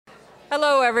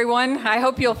Hello, everyone. I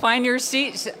hope you'll find your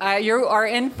seats. You are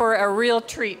in for a real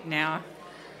treat now.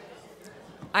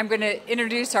 I'm going to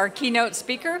introduce our keynote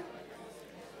speaker.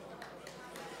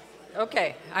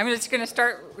 Okay, I'm just going to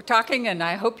start talking, and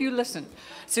I hope you listen.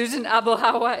 Susan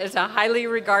Abulhawa is a highly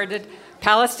regarded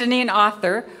Palestinian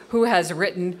author who has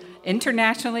written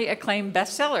internationally acclaimed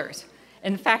bestsellers.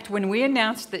 In fact, when we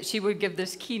announced that she would give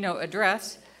this keynote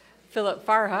address, Philip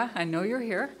Farha, I know you're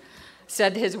here,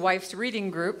 said his wife's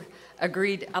reading group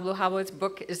agreed Abulhawa's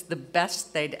book is the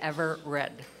best they'd ever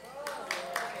read.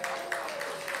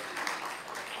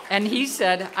 And he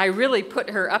said, I really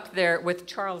put her up there with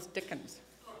Charles Dickens.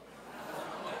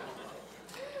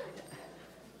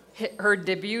 Her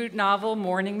debut novel,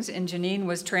 Mornings in Jenin,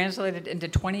 was translated into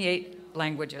 28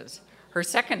 languages. Her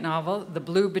second novel, The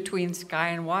Blue Between Sky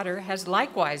and Water, has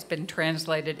likewise been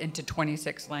translated into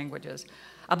 26 languages.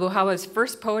 Abulhawa's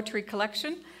first poetry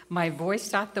collection, My Voice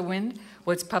Sought the Wind,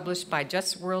 was published by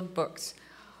Just World Books.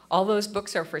 All those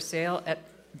books are for sale at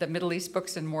the Middle East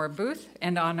Books and More booth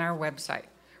and on our website.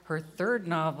 Her third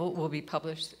novel will be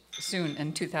published soon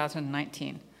in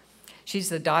 2019. She's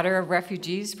the daughter of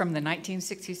refugees from the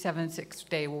 1967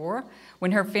 Six-Day War,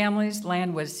 when her family's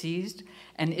land was seized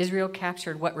and Israel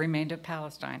captured what remained of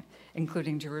Palestine,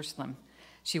 including Jerusalem.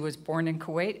 She was born in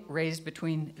Kuwait, raised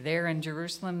between there and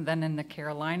Jerusalem, then in the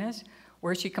Carolinas,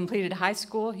 where she completed high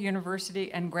school,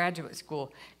 university, and graduate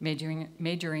school, majoring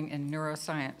in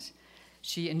neuroscience.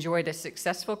 She enjoyed a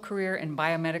successful career in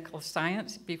biomedical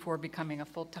science before becoming a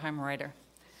full-time writer.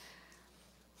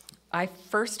 I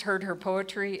first heard her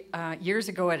poetry years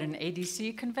ago at an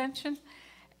ADC convention,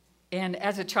 and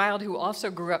as a child who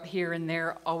also grew up here and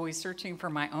there, always searching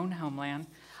for my own homeland,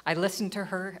 I listened to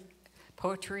her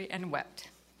poetry and wept.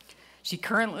 She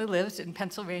currently lives in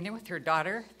Pennsylvania with her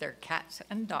daughter, their cats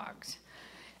and dogs.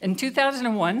 In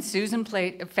 2001, Susan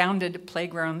founded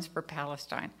Playgrounds for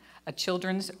Palestine, a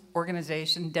children's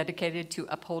organization dedicated to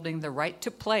upholding the right to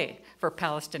play for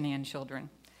Palestinian children.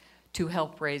 To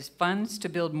help raise funds to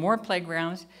build more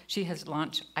playgrounds, she has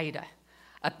launched Ida,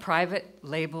 a private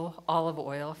label olive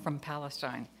oil from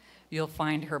Palestine. You'll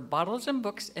find her bottles and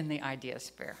books in the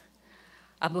Ideas Fair.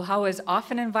 Abulhawa is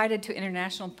often invited to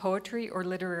international poetry or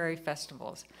literary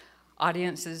festivals.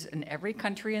 Audiences in every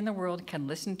country in the world can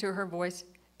listen to her voice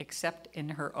except in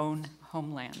her own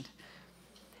homeland.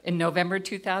 In November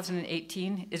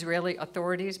 2018, Israeli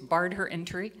authorities barred her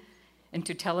entry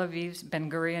into Tel Aviv's Ben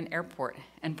Gurion Airport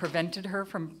and prevented her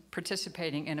from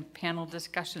participating in panel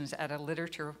discussions at a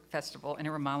literature festival in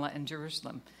Ramallah and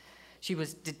Jerusalem. She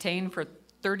was detained for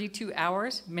 32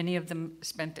 hours, many of them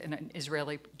spent in an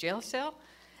Israeli jail cell,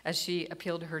 as she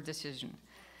appealed her decision.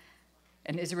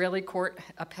 An Israeli court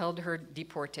upheld her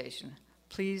deportation.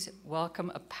 Please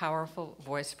welcome a powerful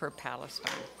voice for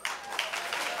Palestine.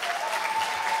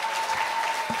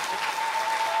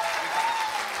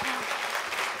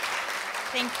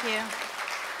 Thank you.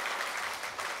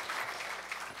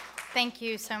 Thank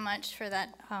you so much for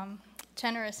that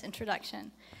generous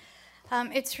introduction.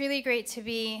 It's really great to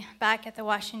be back at the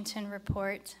Washington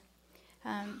Report.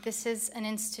 This is an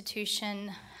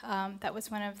institution that was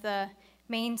one of the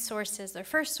main sources, or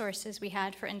first sources we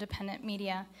had for independent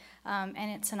media,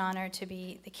 and it's an honor to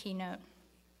be the keynote.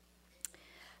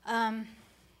 I'm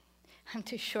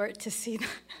too short to see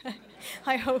that.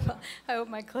 I hope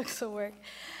my clicks will work.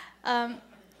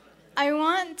 I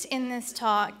want in this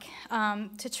talk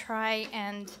to try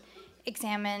and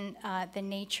examine the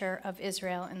nature of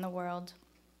Israel in the world.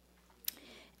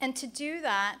 And to do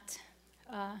that,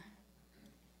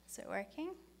 is it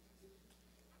working?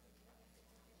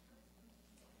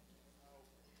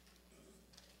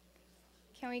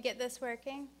 Can we get this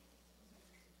working?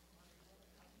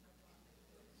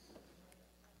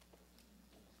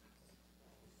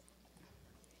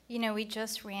 You know, we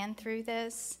just ran through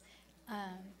this.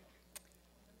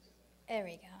 There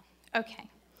we go. Okay.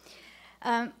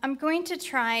 I'm going to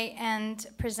try and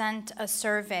present a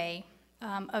survey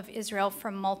of Israel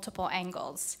from multiple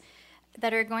angles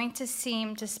that are going to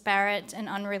seem disparate and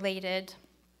unrelated.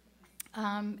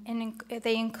 And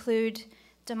they include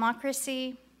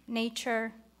democracy,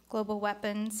 nature, global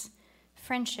weapons,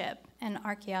 friendship, and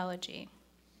archaeology.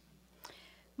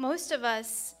 Most of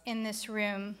us in this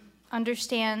room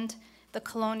understand the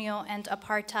colonial and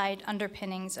apartheid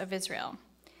underpinnings of Israel,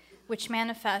 which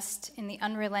manifest in the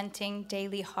unrelenting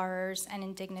daily horrors and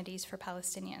indignities for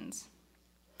Palestinians.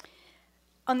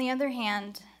 On the other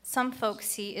hand, some folks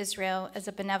see Israel as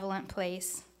a benevolent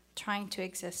place trying to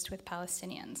exist with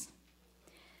Palestinians.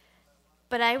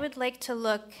 But I would like to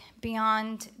look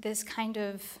beyond this kind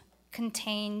of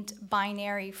contained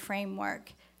binary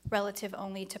framework relative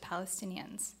only to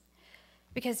Palestinians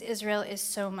because Israel is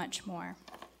so much more.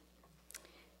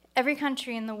 Every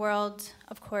country in the world,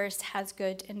 of course, has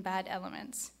good and bad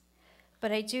elements,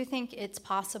 but I do think it's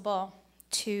possible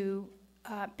to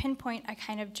pinpoint a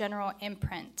kind of general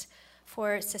imprint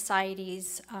for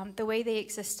societies, the way they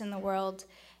exist in the world,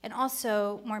 and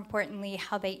also, more importantly,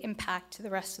 how they impact the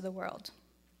rest of the world.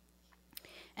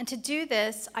 And to do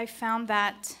this, I found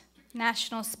that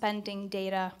national spending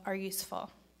data are useful.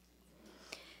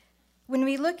 When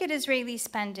we look at Israeli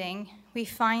spending, we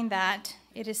find that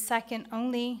it is second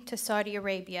only to Saudi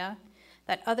Arabia,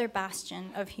 that other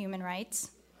bastion of human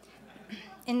rights,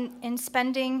 in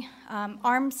spending,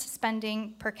 arms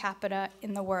spending per capita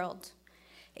in the world,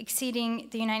 exceeding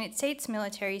the United States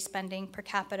military spending per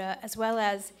capita, as well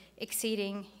as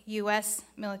exceeding US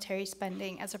military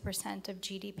spending as a percent of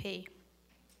GDP.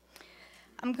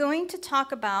 I'm going to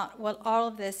talk about what all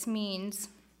of this means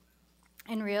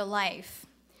in real life.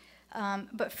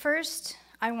 But first,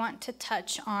 I want to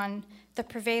touch on the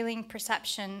prevailing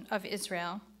perception of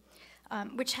Israel,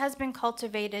 which has been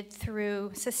cultivated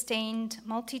through sustained,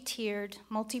 multi-tiered,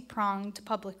 multi-pronged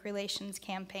public relations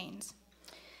campaigns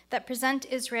that present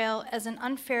Israel as an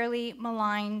unfairly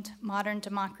maligned modern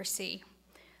democracy,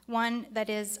 one that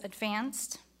is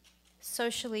advanced,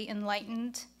 socially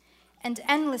enlightened, and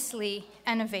endlessly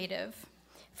innovative,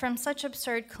 from such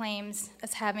absurd claims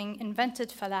as having invented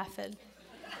falafel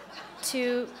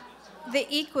to the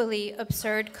equally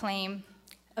absurd claim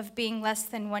of being less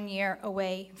than 1 year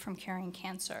away from curing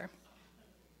cancer.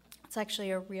 It's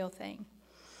actually a real thing.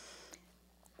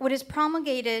 What is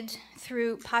promulgated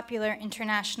through popular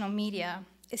international media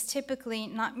is typically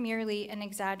not merely an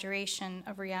exaggeration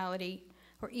of reality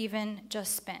or even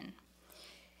just spin,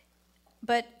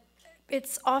 but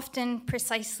it's often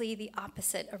precisely the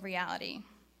opposite of reality.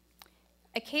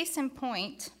 A case in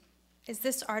point is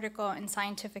this article in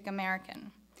Scientific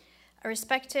American, a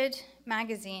respected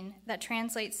magazine that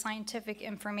translates scientific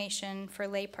information for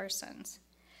laypersons.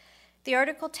 The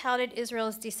article touted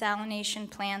Israel's desalination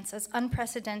plants as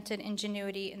unprecedented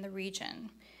ingenuity in the region,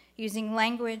 using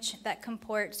language that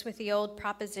comports with the old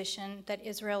proposition that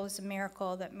Israel was a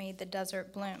miracle that made the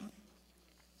desert bloom.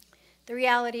 The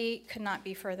reality could not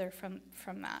be further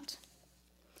from that.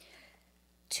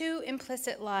 Two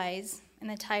implicit lies in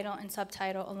the title and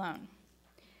subtitle alone.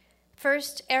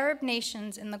 First, Arab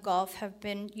nations in the Gulf have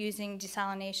been using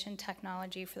desalination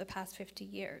technology for the past 50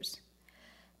 years.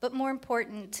 But more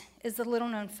important is the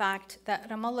little-known fact that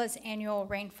Ramallah's annual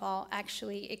rainfall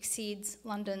actually exceeds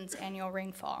London's annual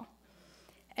rainfall,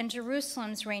 and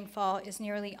Jerusalem's rainfall is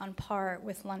nearly on par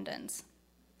with London's.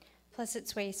 Plus,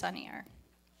 it's way sunnier.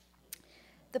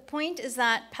 The point is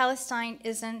that Palestine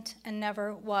isn't and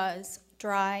never was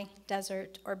dry,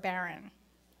 desert, or barren.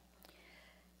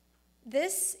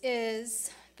 This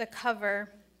is the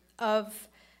cover of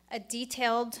a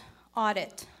detailed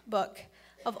audit book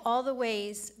of all the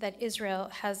ways that Israel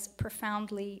has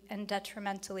profoundly and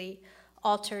detrimentally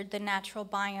altered the natural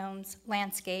biomes,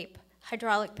 landscape,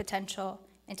 hydraulic potential,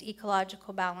 and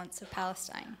ecological balance of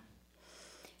Palestine.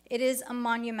 It is a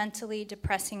monumentally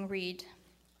depressing read,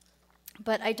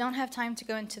 but I don't have time to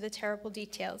go into the terrible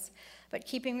details. But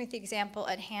keeping with the example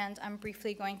at hand, I'm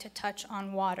briefly going to touch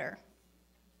on water.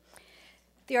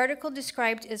 The article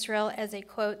described Israel as a,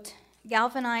 quote,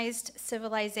 galvanized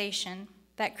civilization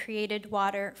that created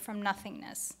water from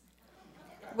nothingness,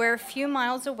 where a few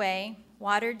miles away,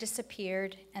 water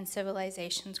disappeared and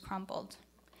civilizations crumbled.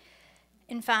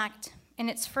 In fact, in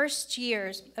its first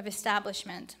years of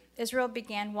establishment, Israel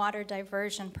began water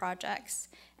diversion projects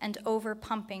and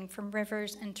overpumping from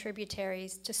rivers and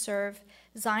tributaries to serve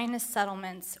Zionist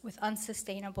settlements with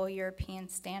unsustainable European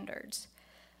standards,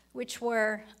 which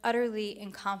were utterly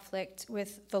in conflict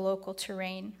with the local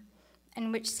terrain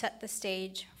and which set the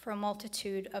stage for a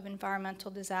multitude of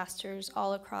environmental disasters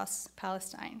all across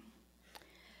Palestine.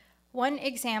 One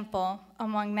example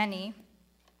among many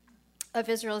of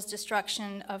Israel's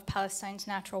destruction of Palestine's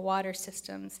natural water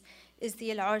systems is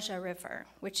the Al Auja River,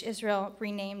 which Israel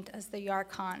renamed as the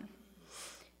Yarkon.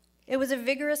 It was a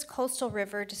vigorous coastal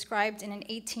river described in an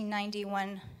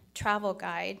 1891 travel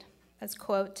guide as,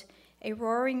 quote, a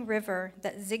roaring river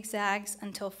that zigzags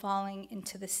until falling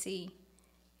into the sea.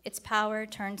 Its power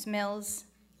turns mills,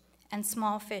 and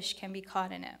small fish can be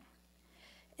caught in it.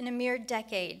 In a mere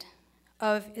decade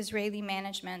of Israeli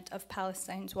management of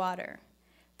Palestine's water,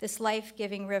 this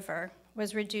life-giving river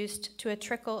was reduced to a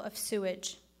trickle of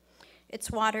sewage,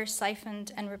 its water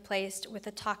siphoned and replaced with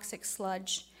a toxic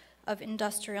sludge of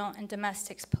industrial and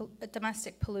domestic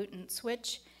pollutants,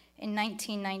 which, in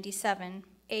 1997,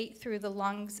 ate through the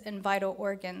lungs and vital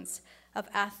organs of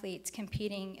athletes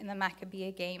competing in the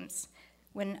Maccabiah Games,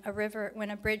 when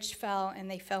a bridge fell and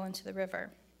they fell into the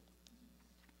river.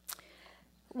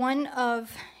 One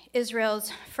of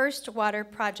Israel's first water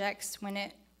projects when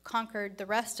it conquered the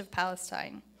rest of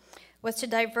Palestine was to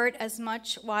divert as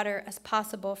much water as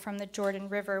possible from the Jordan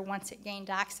River once it gained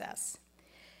access.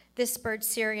 This spurred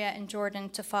Syria and Jordan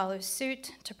to follow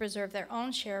suit to preserve their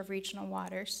own share of regional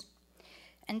waters.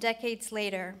 And decades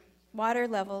later, water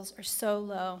levels are so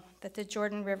low that the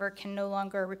Jordan River can no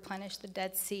longer replenish the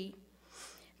Dead Sea.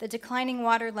 The declining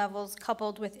water levels,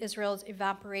 coupled with Israel's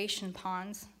evaporation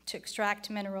ponds to extract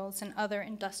minerals and other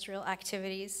industrial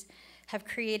activities, have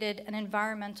created an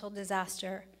environmental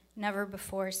disaster never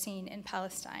before seen in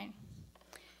Palestine.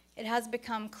 It has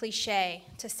become cliché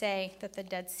to say that the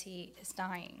Dead Sea is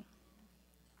dying.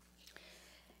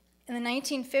 In the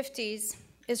 1950s,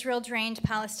 Israel drained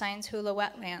Palestine's Hula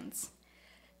wetlands,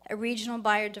 a regional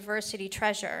biodiversity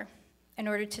treasure, in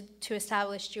order to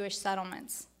establish Jewish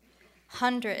settlements.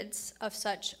 Hundreds of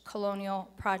such colonial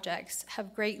projects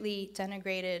have greatly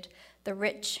denigrated the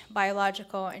rich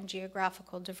biological and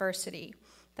geographical diversity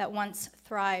that once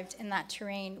thrived in that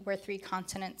terrain where 3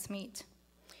 continents meet.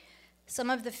 Some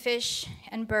of the fish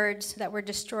and birds that were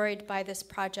destroyed by this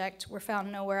project were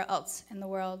found nowhere else in the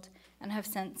world and have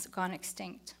since gone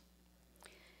extinct.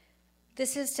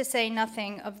 This is to say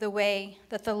nothing of the way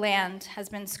that the land has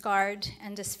been scarred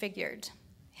and disfigured,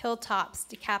 hilltops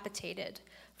decapitated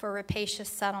for rapacious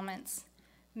settlements,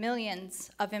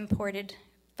 millions of imported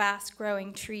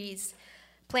fast-growing trees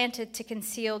planted to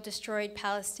conceal destroyed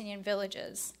Palestinian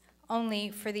villages, only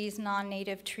for these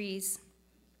non-native trees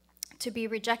to be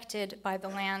rejected by the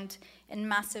land in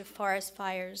massive forest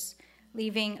fires,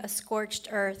 leaving a scorched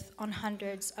earth on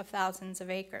hundreds of thousands of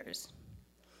acres.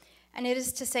 And it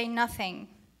is to say nothing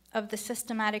of the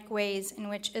systematic ways in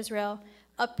which Israel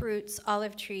uproots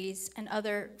olive trees and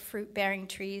other fruit-bearing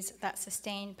trees that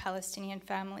sustain Palestinian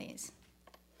families.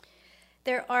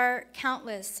 There are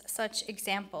countless such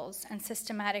examples and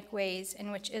systematic ways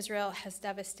in which Israel has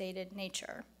devastated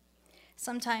nature,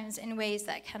 sometimes in ways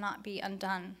that cannot be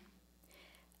undone.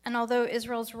 And although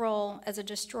Israel's role as a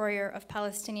destroyer of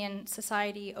Palestinian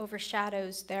society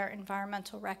overshadows their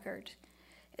environmental record,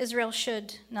 Israel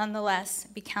should nonetheless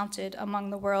be counted among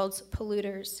the world's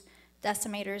polluters,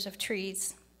 decimators of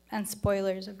trees, and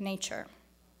spoilers of nature.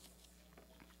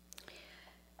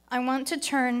 I want to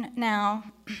turn now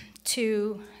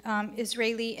to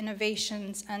Israeli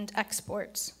innovations and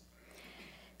exports,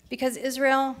 because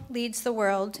Israel leads the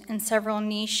world in several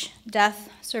niche death,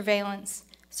 surveillance,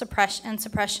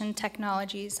 suppression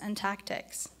technologies and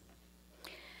tactics.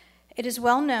 It is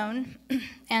well known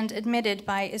and admitted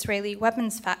by Israeli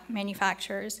weapons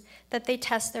manufacturers that they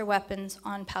test their weapons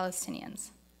on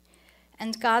Palestinians,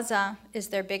 and Gaza is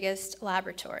their biggest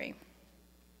laboratory.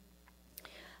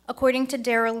 According to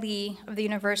Darrell Lee of the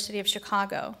University of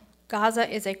Chicago,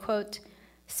 Gaza is a, quote,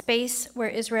 space where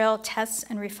Israel tests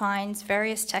and refines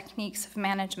various techniques of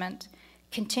management,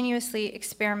 continuously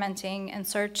experimenting in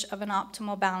search of an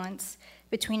optimal balance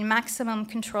between maximum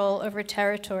control over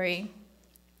territory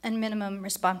and minimum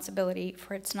responsibility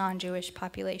for its non-Jewish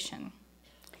population.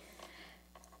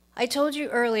 I told you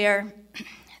earlier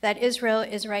that Israel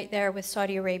is right there with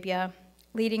Saudi Arabia,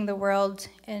 leading the world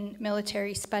in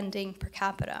military spending per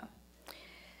capita.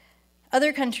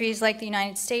 Other countries like the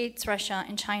United States, Russia,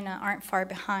 and China aren't far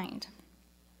behind.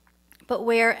 But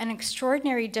where an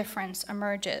extraordinary difference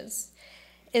emerges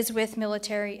is with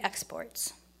military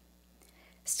exports.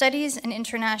 Studies in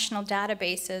international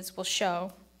databases will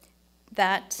show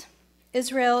that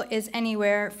Israel is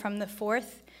anywhere from the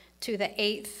 4th to the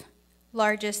 8th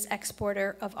largest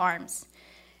exporter of arms,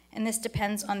 and this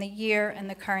depends on the year and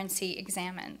the currency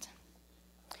examined.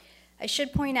 I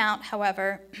should point out,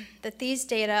 however, that these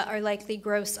data are likely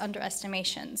gross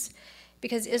underestimations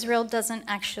because Israel doesn't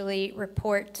actually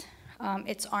report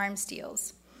its arms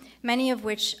deals, many of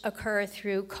which occur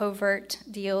through covert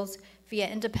deals via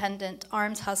independent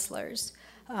arms hustlers,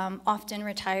 often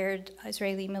retired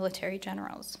Israeli military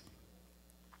generals.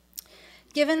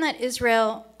 Given that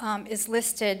Israel is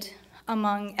listed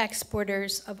among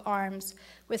exporters of arms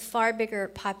with far bigger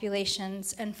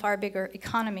populations and far bigger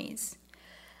economies,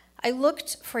 I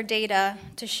looked for data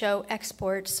to show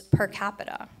exports per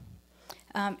capita,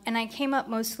 and I came up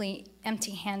mostly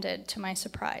empty-handed to my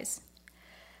surprise.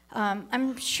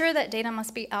 I'm sure that data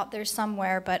must be out there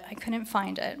somewhere, but I couldn't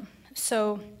find it.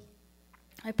 So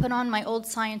I put on my old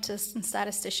scientist and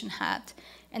statistician hat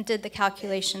and did the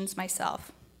calculations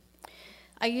myself.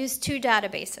 I used 2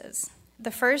 databases.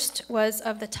 The first was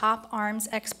of the top arms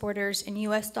exporters in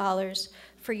US dollars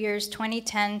for years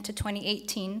 2010 to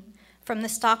 2018, from the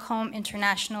Stockholm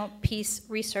International Peace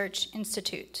Research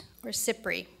Institute, or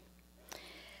SIPRI,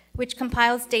 which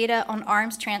compiles data on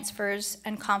arms transfers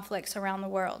and conflicts around the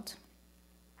world.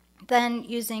 Then,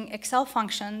 using Excel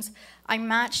functions, I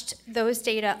matched those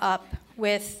data up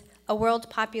with a world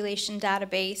population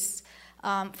database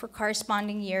for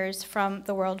corresponding years from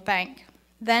the World Bank.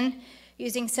 Then,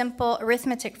 using simple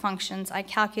arithmetic functions, I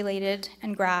calculated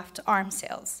and graphed arms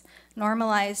sales,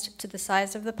 normalized to the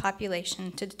size of the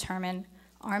population to determine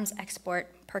arms export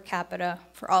per capita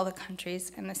for all the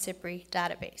countries in the SIPRI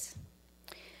database.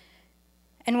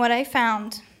 And what I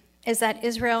found is that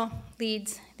Israel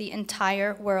leads the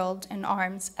entire world in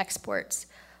arms exports,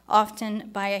 often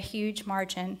by a huge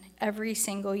margin every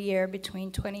single year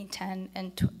between 2010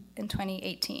 and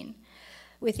 2018,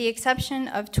 with the exception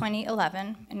of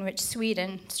 2011, in which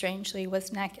Sweden, strangely,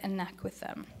 was neck and neck with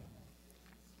them.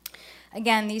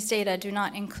 Again, these data do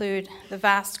not include the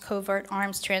vast covert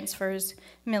arms transfers,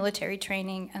 military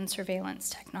training, and surveillance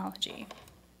technology.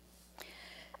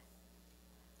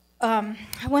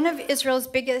 One of Israel's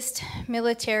biggest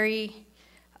military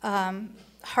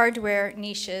hardware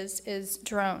niches is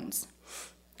drones.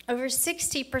 Over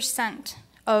 60%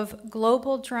 of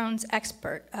global drones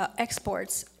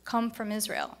exports come from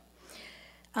Israel.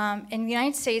 And the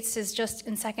United States is just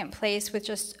in second place with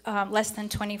just less than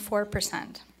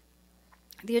 24%.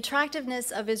 The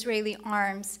attractiveness of Israeli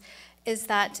arms is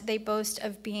that they boast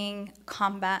of being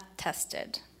combat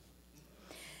tested.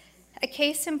 A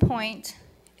case in point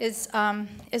is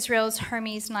Israel's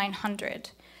Hermes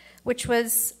 900, which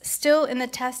was still in the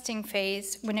testing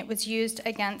phase when it was used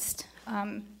against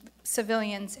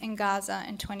civilians in Gaza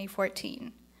in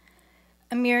 2014.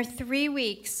 A mere 3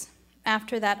 weeks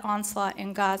after that onslaught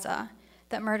in Gaza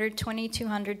that murdered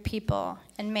 2,200 people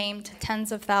and maimed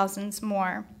tens of thousands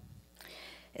more,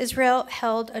 Israel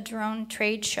held a drone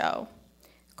trade show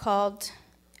called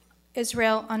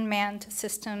Israel Unmanned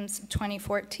Systems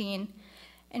 2014,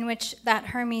 in which that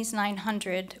Hermes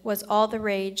 900 was all the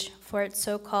rage for its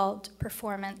so-called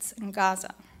performance in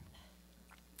Gaza.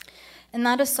 In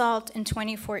that assault in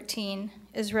 2014,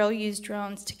 Israel used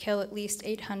drones to kill at least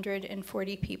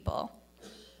 840 people.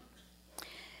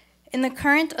 In the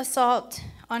current assault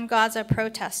on Gaza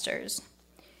protesters,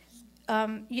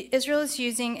 Israel is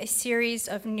using a series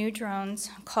of new drones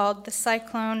called the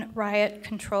Cyclone Riot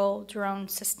Control Drone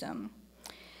System.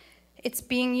 It's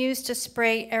being used to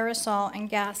spray aerosol and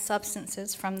gas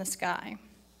substances from the sky.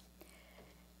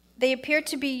 They appear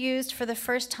to be used for the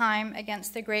first time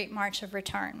against the Great March of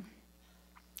Return.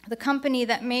 The company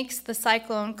that makes the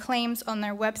Cyclone claims on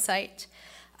their website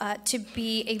to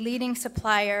be a leading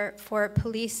supplier for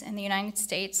police in the United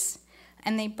States,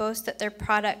 and they boast that their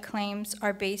product claims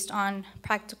are based on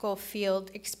practical field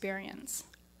experience.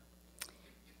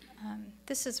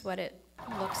 This is what it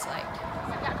looks like.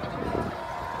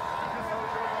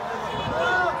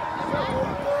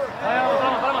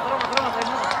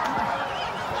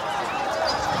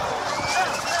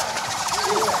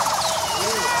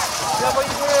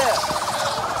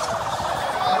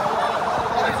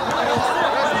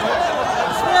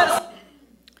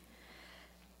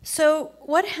 So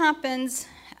what happens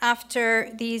after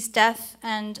these death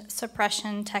and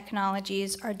suppression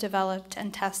technologies are developed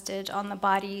and tested on the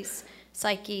bodies,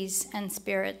 psyches, and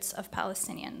spirits of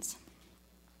Palestinians?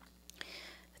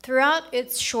 Throughout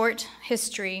its short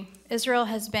history, Israel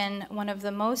has been one of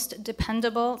the most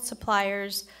dependable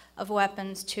suppliers of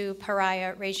weapons to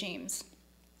pariah regimes,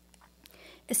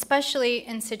 especially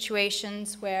in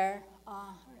situations where,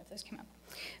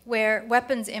 where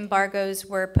weapons embargoes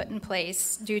were put in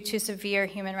place due to severe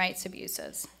human rights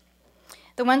abuses.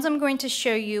 The ones I'm going to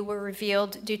show you were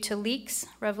revealed due to leaks,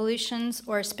 revolutions,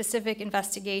 or specific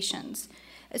investigations,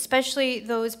 especially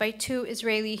those by two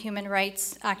Israeli human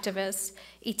rights activists,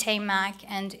 Itay Mack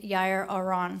and Yair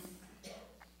Aron.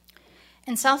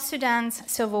 In South Sudan's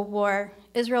civil war,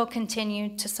 Israel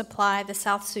continued to supply the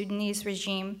South Sudanese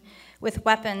regime with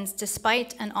weapons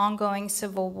despite an ongoing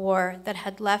civil war that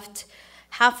had left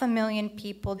 500,000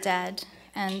 people dead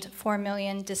and 4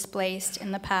 million displaced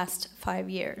in the past 5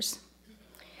 years.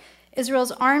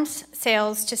 Israel's arms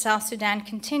sales to South Sudan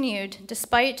continued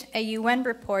despite a UN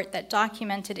report that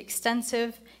documented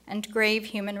extensive and grave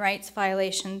human rights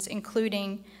violations,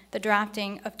 including the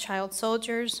drafting of child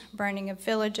soldiers, burning of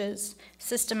villages,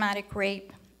 systematic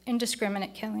rape,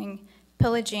 indiscriminate killing,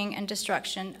 pillaging, and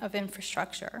destruction of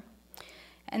infrastructure.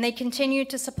 And they continued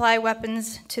to supply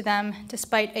weapons to them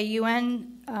despite a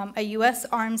US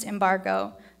arms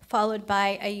embargo, followed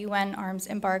by a UN arms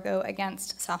embargo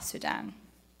against South Sudan.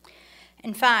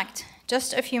 In fact,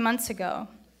 just a few months ago,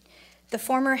 The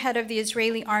former head of the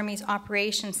Israeli Army's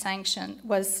operation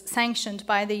was sanctioned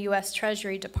by the U.S.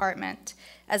 Treasury Department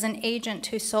as an agent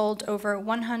who sold over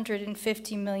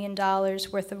 $150 million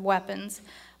worth of weapons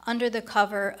under the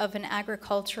cover of an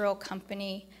agricultural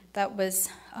company that was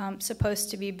supposed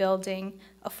to be building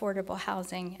affordable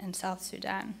housing in South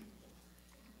Sudan.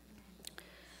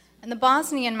 And the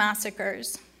Bosnian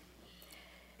massacres.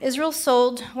 Israel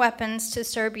sold weapons to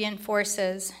Serbian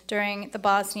forces during the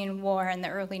Bosnian War in the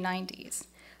early 90s,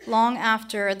 long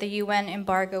after the UN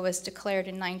embargo was declared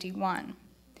in 91.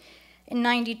 In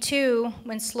 92,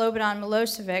 when Slobodan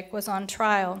Milosevic was on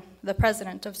trial, the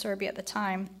president of Serbia at the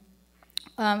time,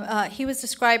 he was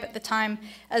described at the time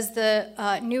as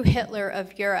the new Hitler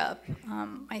of Europe.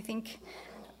 I think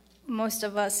most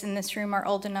of us in this room are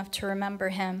old enough to remember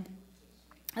him.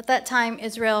 At that time,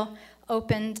 Israel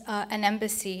opened an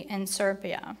embassy in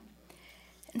Serbia.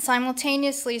 And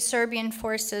simultaneously, Serbian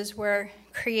forces were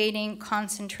creating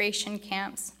concentration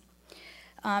camps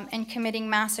and committing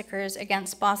massacres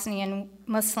against Bosnian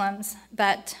Muslims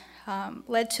that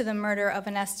led to the murder of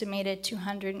an estimated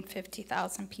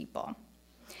 250,000 people.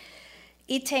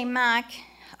 Ite Mak,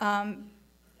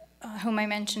 whom I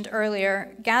mentioned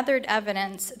earlier, gathered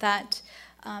evidence that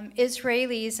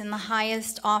Israelis in the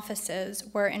highest offices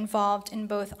were involved in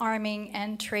both arming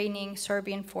and training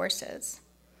Serbian forces.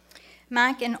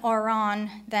 Mak and Oran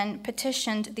then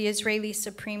petitioned the Israeli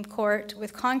Supreme Court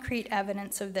with concrete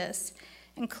evidence of this,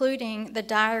 including the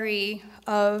diary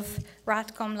of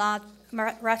Ratko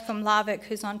Mladic,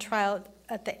 who's on trial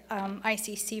at the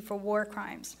ICC for war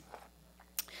crimes.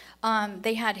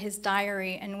 They had his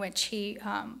diary in which he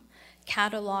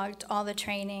cataloged all the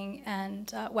training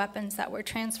and weapons that were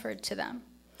transferred to them.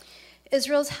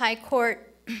 Israel's High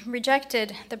Court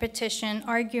rejected the petition,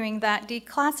 arguing that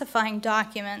declassifying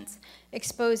documents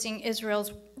exposing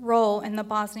Israel's role in the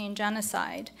Bosnian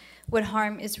genocide would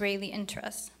harm Israeli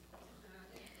interests.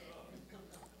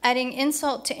 Adding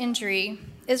insult to injury,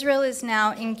 Israel is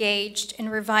now engaged in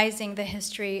revising the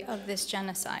history of this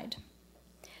genocide.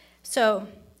 So,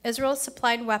 Israel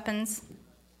supplied weapons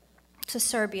to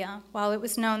Serbia while it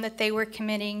was known that they were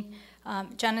committing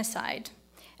genocide,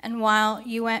 and while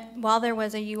there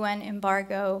was a UN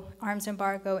embargo, arms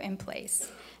embargo in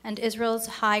place, and Israel's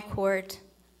High Court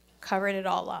covered it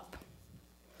all up.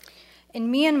 In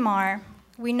Myanmar,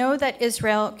 we know that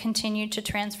Israel continued to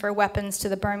transfer weapons to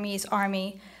the Burmese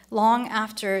army long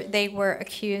after they were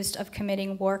accused of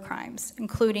committing war crimes,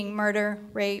 including murder,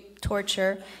 rape,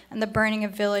 torture, and the burning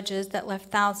of villages that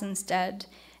left thousands dead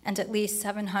and at least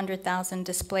 700,000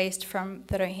 displaced from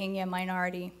the Rohingya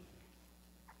minority.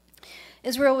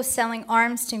 Israel was selling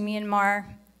arms to Myanmar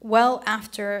well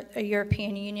after the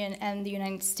European Union and the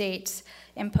United States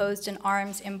imposed an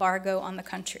arms embargo on the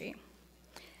country.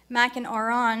 Mak and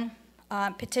Oran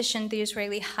petitioned the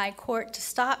Israeli High Court to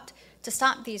stop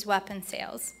these weapon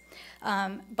sales,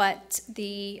 but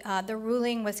the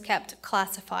ruling was kept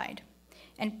classified.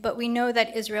 But we know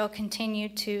that Israel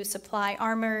continued to supply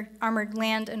armored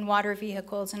land and water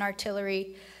vehicles and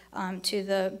artillery to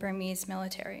the Burmese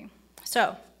military.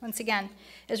 So, once again,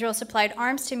 Israel supplied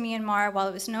arms to Myanmar while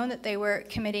it was known that they were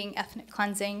committing ethnic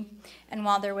cleansing and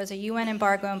while there was a UN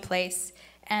embargo in place,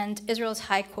 and Israel's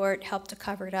High Court helped to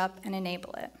cover it up and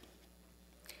enable it.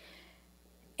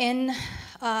 In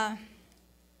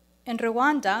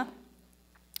Rwanda,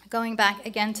 going back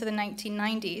again to the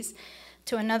 1990s,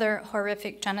 to another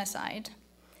horrific genocide.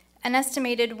 An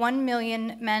estimated 1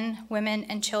 million men, women,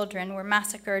 and children were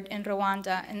massacred in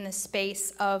Rwanda in the space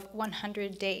of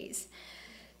 100 days.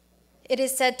 It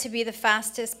is said to be the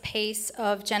fastest pace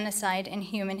of genocide in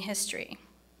human history.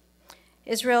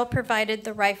 Israel provided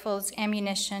the rifles,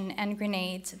 ammunition, and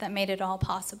grenades that made it all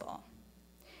possible.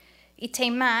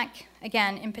 Ite Mak,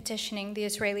 again in petitioning the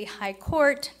Israeli High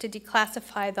Court to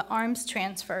declassify the arms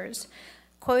transfers,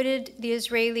 quoted the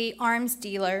Israeli arms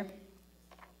dealer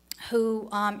who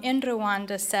in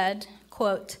Rwanda said,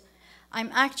 quote, "I'm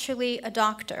actually a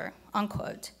doctor,"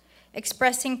 unquote,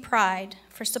 expressing pride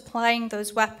for supplying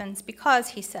those weapons because,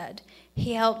 he said,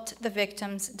 he helped the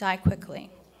victims die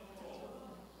quickly.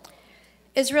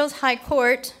 Israel's High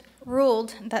Court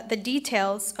ruled that the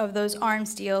details of those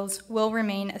arms deals will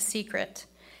remain a secret,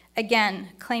 again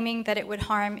claiming that it would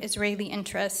harm Israeli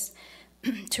interests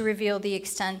to reveal the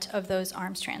extent of those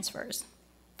arms transfers.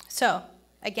 So,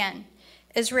 again,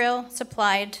 Israel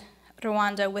supplied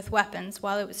Rwanda with weapons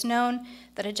while it was known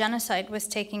that a genocide was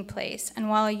taking place and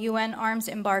while a UN arms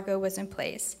embargo was in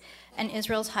place, and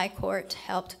Israel's High Court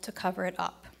helped to cover it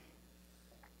up.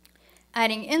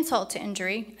 Adding insult to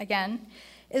injury, again,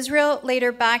 Israel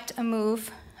later backed a move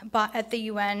at the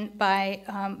UN by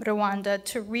Rwanda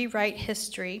to rewrite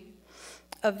history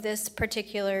of this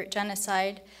particular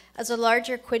genocide as a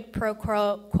larger quid pro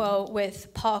quo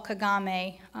with Paul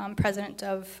Kagame, president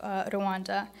of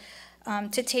Rwanda,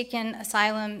 to take in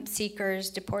asylum seekers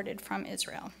deported from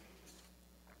Israel.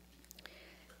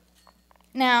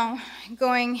 Now,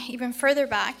 going even further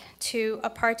back to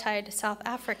apartheid South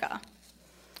Africa.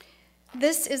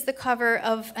 This is the cover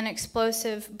of an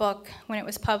explosive book when it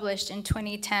was published in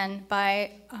 2010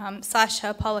 by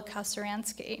Sasha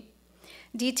Polakasuransky,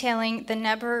 detailing the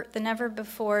never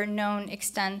before known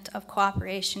extent of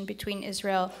cooperation between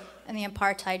Israel and the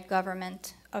apartheid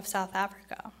government of South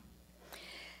Africa.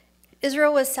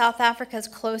 Israel was South Africa's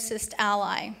closest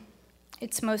ally,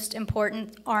 its most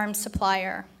important arms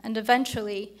supplier, and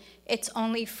eventually its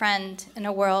only friend in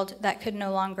a world that could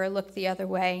no longer look the other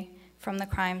way from the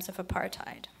crimes of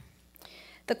apartheid.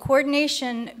 The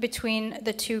coordination between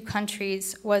the two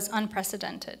countries was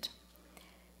unprecedented.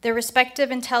 Their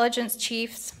respective intelligence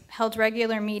chiefs held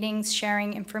regular meetings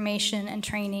sharing information and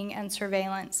training and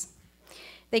surveillance.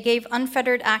 They gave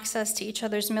unfettered access to each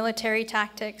other's military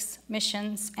tactics,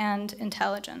 missions, and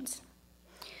intelligence.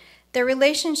 Their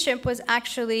relationship was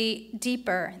actually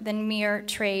deeper than mere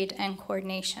trade and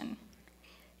coordination.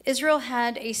 Israel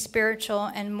had a spiritual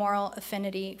and moral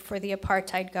affinity for the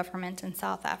apartheid government in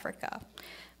South Africa,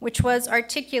 which was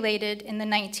articulated in the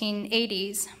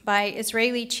 1980s by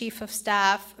Israeli Chief of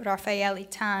Staff Raphael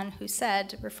Eitan, who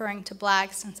said, referring to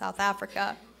blacks in South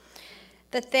Africa,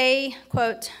 that they,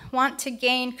 quote, want to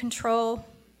gain control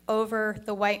over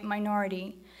the white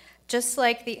minority, just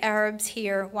like the Arabs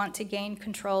here want to gain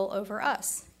control over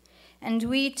us. And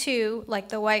we too, like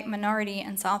the white minority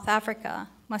in South Africa,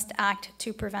 must act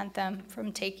to prevent them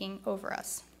from taking over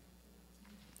us.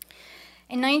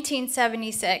 In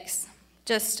 1976,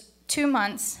 just 2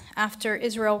 months after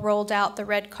Israel rolled out the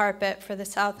red carpet for the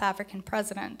South African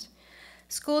president,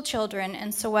 school children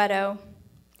in Soweto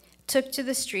took to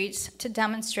the streets to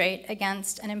demonstrate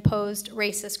against an imposed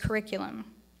racist curriculum.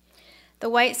 The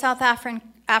white South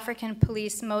African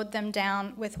police mowed them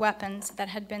down with weapons that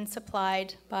had been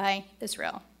supplied by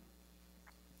Israel.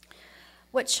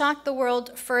 What shocked the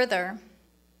world further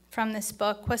from this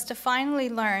book was to finally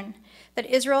learn that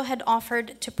Israel had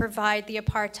offered to provide the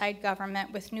apartheid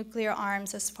government with nuclear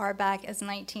arms as far back as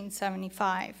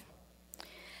 1975.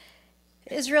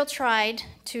 Israel tried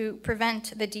to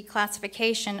prevent the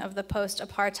declassification of the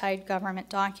post-apartheid government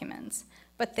documents,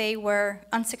 but they were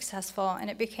unsuccessful, and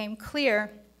it became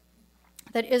clear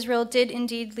that Israel did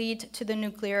indeed lead to the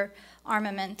nuclear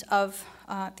armament of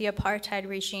the apartheid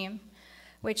regime,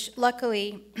 which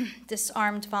luckily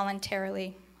disarmed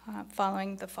voluntarily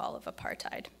following the fall of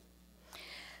apartheid.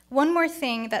 One more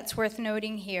thing that's worth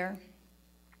noting here.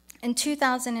 In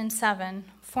 2007,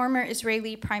 former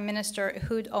Israeli Prime Minister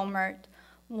Ehud Olmert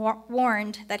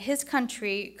warned that his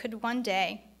country could one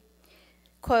day,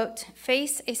 quote,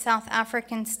 face a South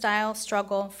African-style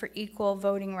struggle for equal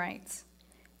voting rights.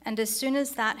 And as soon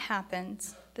as that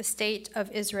happens, the state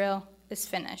of Israel is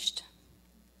finished.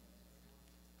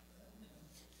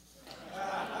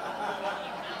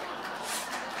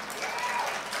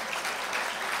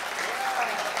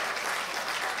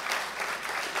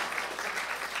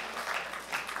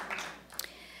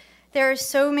 There are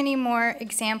so many more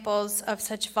examples of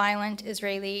such violent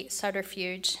Israeli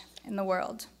subterfuge in the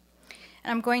world.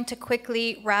 And I'm going to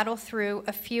quickly rattle through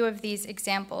a few of these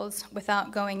examples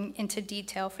without going into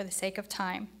detail for the sake of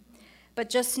time. But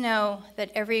just know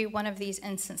that every one of these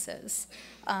instances,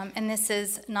 and this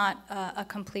is not a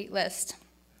complete list,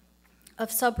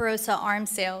 of sub-rosa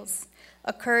arms sales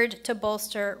occurred to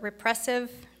bolster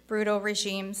repressive, brutal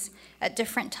regimes at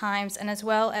different times, and as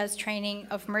well as training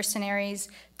of mercenaries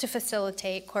to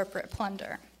facilitate corporate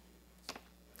plunder.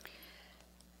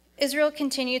 Israel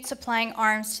continued supplying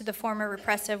arms to the former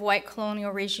repressive white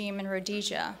colonial regime in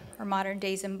Rhodesia, or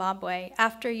modern-day Zimbabwe,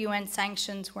 after UN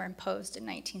sanctions were imposed in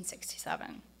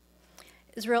 1967.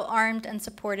 Israel armed and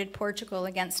supported Portugal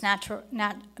against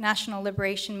national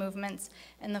liberation movements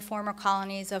in the former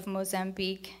colonies of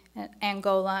Mozambique,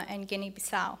 Angola, and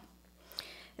Guinea-Bissau.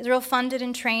 Israel funded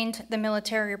and trained the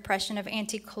military repression of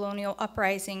anti-colonial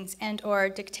uprisings and/or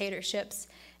dictatorships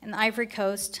in the Ivory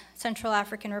Coast, Central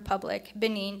African Republic,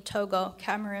 Benin, Togo,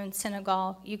 Cameroon,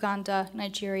 Senegal, Uganda,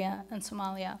 Nigeria, and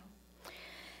Somalia.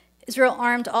 Israel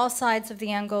armed all sides of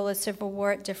the Angola Civil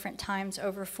War at different times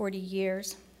over 40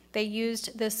 years. They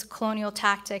used this colonial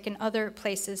tactic in other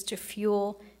places to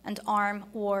fuel and arm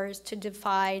wars to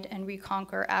divide and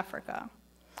reconquer Africa.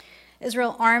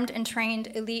 Israel armed and trained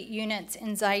elite units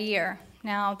in Zaire,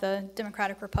 now the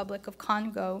Democratic Republic of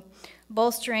Congo,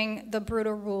 bolstering the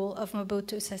brutal rule of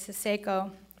Mobutu Sese Seko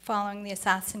following the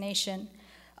assassination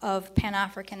of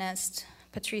Pan-Africanist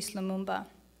Patrice Lumumba.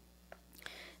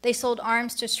 They sold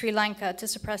arms to Sri Lanka to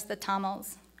suppress the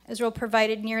Tamils. Israel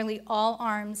provided nearly all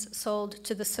arms sold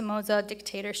to the Somoza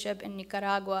dictatorship in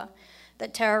Nicaragua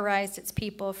that terrorized its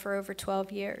people for over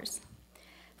 12 years.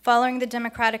 Following the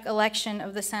democratic election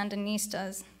of the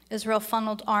Sandinistas, Israel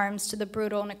funneled arms to the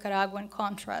brutal Nicaraguan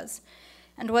Contras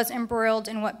and was embroiled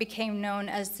in what became known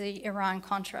as the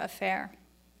Iran-Contra affair.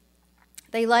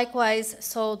 They likewise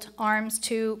sold arms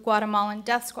to Guatemalan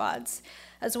death squads,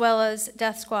 as well as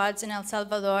death squads in El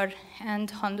Salvador and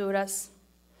Honduras,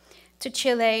 to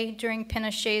Chile during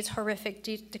Pinochet's horrific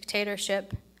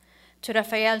dictatorship, to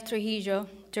Rafael Trujillo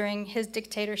during his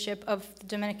dictatorship of the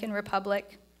Dominican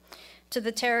Republic, to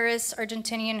the terrorist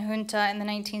Argentinian junta in the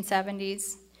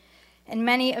 1970s. In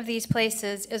many of these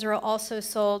places, Israel also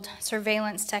sold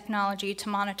surveillance technology to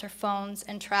monitor phones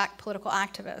and track political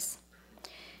activists.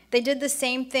 They did the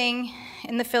same thing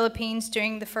in the Philippines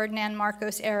during the Ferdinand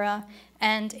Marcos era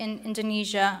and in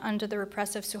Indonesia under the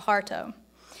repressive Suharto.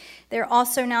 They're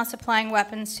also now supplying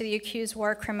weapons to the accused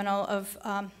war criminal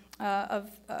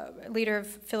leader of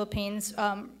Philippines,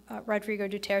 Rodrigo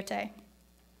Duterte.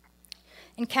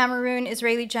 In Cameroon,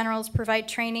 Israeli generals provide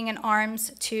training and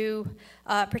arms to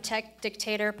protect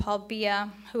dictator Paul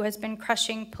Biya, who has been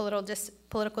crushing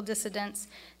political dissidents,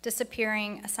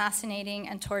 disappearing, assassinating,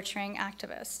 and torturing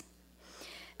activists.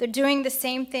 They're doing the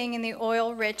same thing in the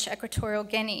oil-rich Equatorial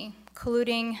Guinea,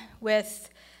 colluding with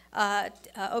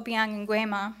Obiang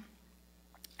Nguema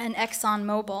and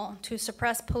ExxonMobil to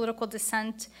suppress political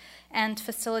dissent and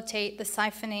facilitate the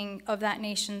siphoning of that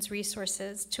nation's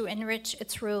resources to enrich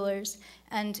its rulers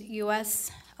and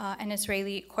U.S. And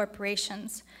Israeli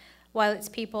corporations, while its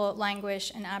people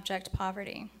languish in abject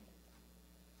poverty.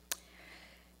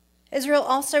 Israel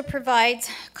also provides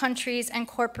countries and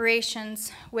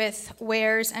corporations with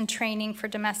wares and training for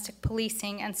domestic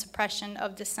policing and suppression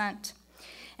of dissent.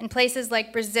 In places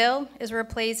like Brazil, Israel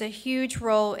plays a huge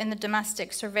role in the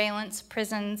domestic surveillance,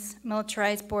 prisons,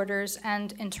 militarized borders,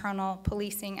 and internal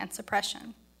policing and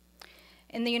suppression.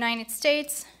 In the United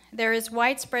States, there is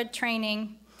widespread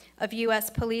training of U.S.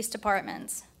 police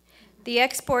departments. The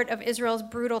export of Israel's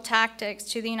brutal tactics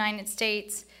to the United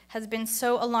States has been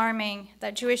so alarming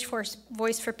that Jewish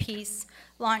Voice for Peace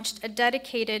launched a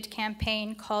dedicated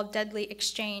campaign called Deadly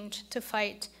Exchange to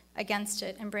fight against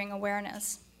it and bring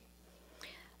awareness.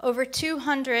 Over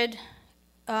 200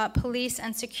 police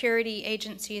and security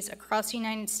agencies across the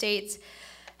United States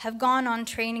have gone on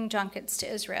training junkets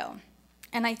to Israel.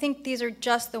 And I think these are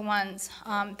just the ones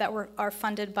that are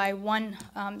funded by one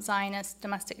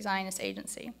domestic Zionist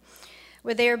agency,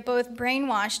 where they are both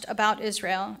brainwashed about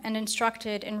Israel and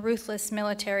instructed in ruthless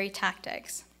military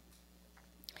tactics.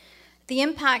 The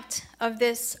impact of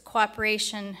this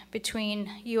cooperation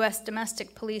between U.S.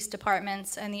 domestic police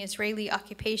departments and the Israeli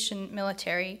occupation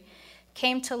military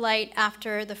came to light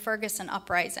after the Ferguson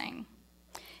uprising,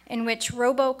 in which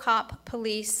RoboCop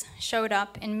police showed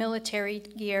up in military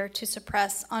gear to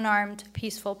suppress unarmed,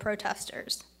 peaceful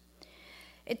protesters.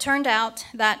 It turned out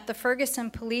that the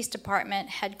Ferguson Police Department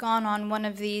had gone on one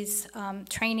of these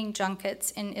training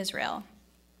junkets in Israel.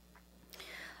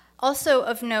 Also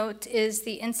of note is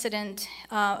the incident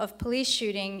of police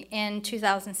shooting in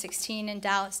 2016 in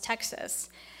Dallas, Texas,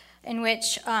 in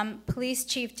which Police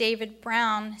Chief David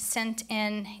Brown sent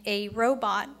in a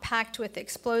robot packed with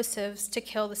explosives to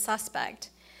kill the suspect.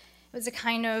 It was a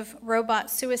kind of robot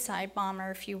suicide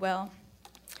bomber, if you will.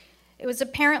 It was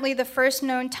apparently the first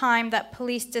known time that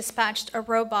police dispatched a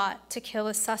robot to kill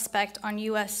a suspect on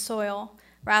U.S. soil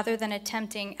rather than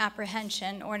attempting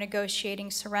apprehension or negotiating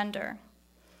surrender.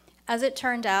 As it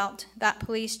turned out, that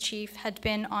police chief had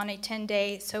been on a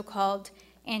 10-day so-called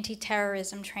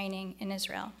anti-terrorism training in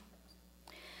Israel.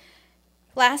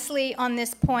 Lastly, on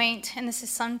this point, and this is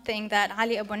something that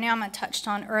Ali Abulhawa touched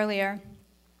on earlier,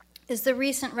 is the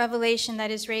recent revelation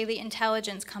that Israeli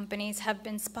intelligence companies have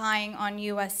been spying on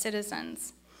U.S.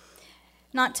 citizens.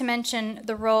 Not to mention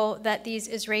the role that these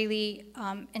Israeli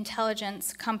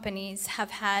intelligence companies have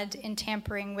had in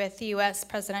tampering with the U.S.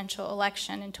 presidential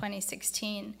election in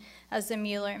 2016, as the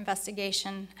Mueller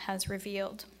investigation has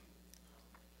revealed.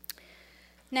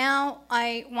 Now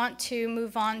I want to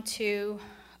move on to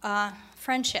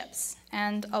friendships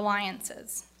and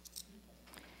alliances.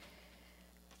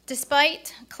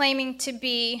 Despite claiming to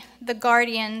be the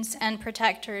guardians and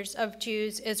protectors of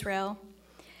Jews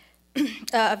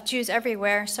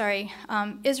everywhere,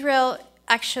 Israel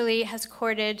actually has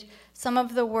courted some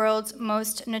of the world's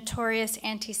most notorious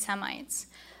anti-Semites,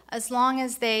 as long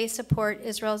as they support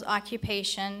Israel's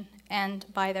occupation and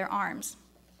buy their arms.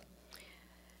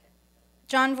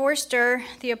 John Vorster,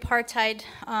 the apartheid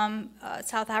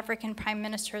South African prime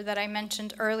minister that I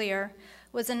mentioned earlier,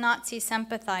 was a Nazi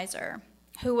sympathizer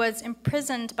who was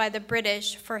imprisoned by the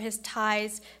British for his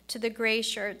ties to the Grey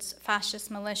Shirts fascist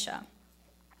militia.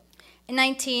 In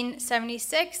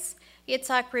 1976,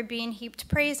 Yitzhak Rabin heaped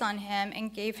praise on him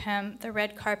and gave him the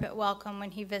red carpet welcome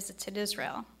when he visited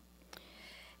Israel.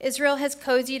 Israel has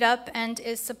cozied up and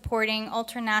is supporting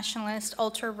ultranationalist,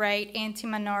 ultra-right,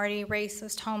 anti-minority,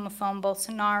 racist, homophobe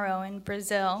Bolsonaro in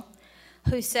Brazil,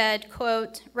 who said,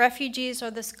 quote, "Refugees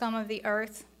are the scum of the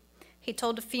earth." He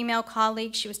told a female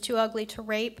colleague she was too ugly to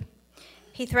rape.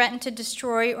 He threatened to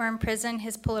destroy or imprison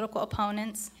his political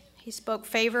opponents. He spoke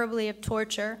favorably of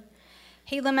torture.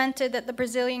 He lamented that the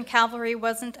Brazilian cavalry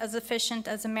wasn't as efficient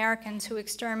as Americans who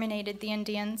exterminated the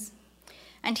Indians.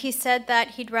 And he said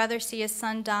that he'd rather see his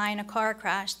son die in a car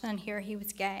crash than hear he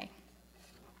was gay.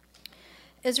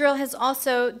 Israel has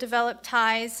also developed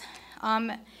ties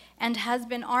and has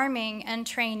been arming and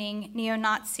training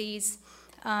neo-Nazis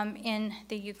in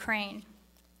the Ukraine.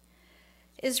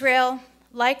 Israel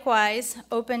likewise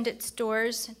opened its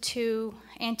doors to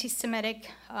anti-Semitic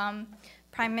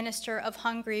Prime Minister of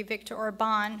Hungary, Viktor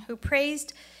Orban, who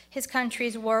praised his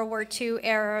country's World War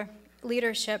II-era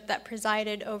leadership that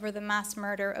presided over the mass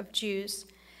murder of Jews.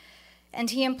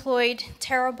 And he employed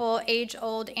terrible,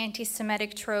 age-old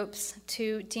anti-Semitic tropes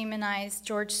to demonize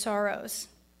George Soros.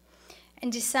 In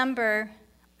December,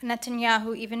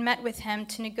 Netanyahu even met with him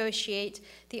to negotiate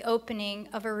the opening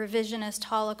of a revisionist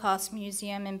Holocaust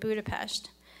museum in Budapest,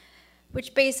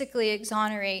 which basically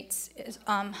exonerates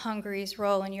Hungary's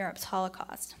role in Europe's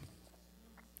Holocaust.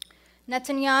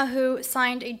 Netanyahu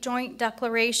signed a joint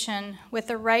declaration with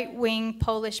the right-wing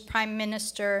Polish Prime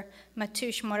Minister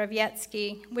Mateusz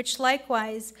Morawiecki, which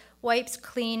likewise wipes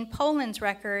clean Poland's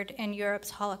record in Europe's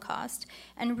Holocaust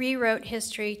and rewrote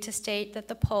history to state that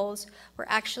the Poles were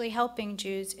actually helping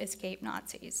Jews escape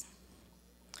Nazis.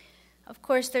 Of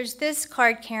course, there's this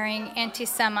card-carrying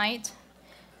anti-Semite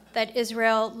that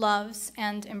Israel loves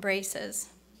and embraces.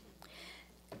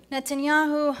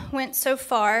 Netanyahu went so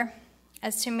far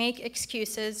as to make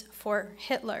excuses for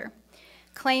Hitler,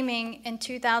 claiming in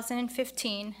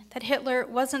 2015 that Hitler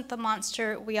wasn't the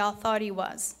monster we all thought he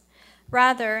was,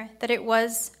 rather that it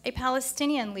was a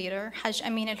Palestinian leader, Haj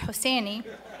Amin al-Husseini,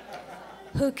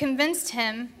 who convinced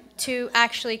him to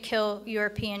actually kill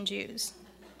European Jews.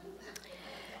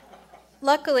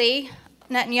 Luckily,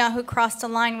 Netanyahu crossed a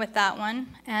line with that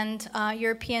one, and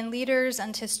European leaders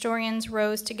and historians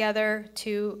rose together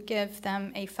to give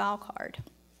them a foul card.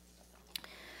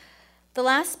 The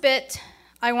last bit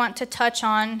I want to touch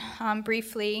on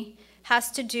briefly has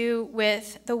to do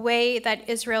with the way that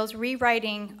Israel's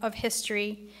rewriting of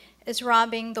history is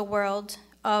robbing the world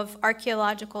of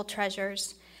archaeological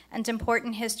treasures and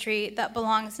important history that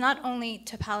belongs not only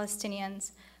to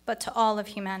Palestinians, but to all of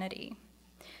humanity.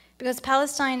 Because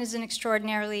Palestine is an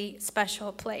extraordinarily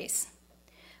special place.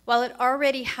 While it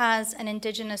already has an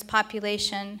indigenous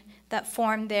population that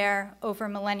formed there over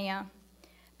millennia,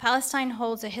 Palestine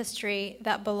holds a history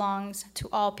that belongs to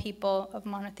all people of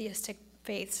monotheistic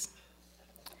faiths.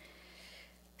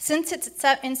 Since its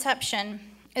inception,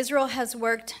 Israel has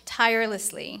worked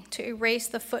tirelessly to erase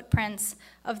the footprints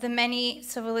of the many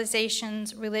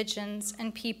civilizations, religions,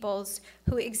 and peoples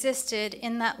who existed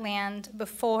in that land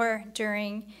before,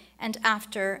 during, and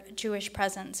after Jewish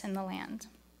presence in the land.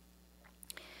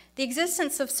 The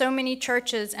existence of so many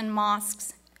churches and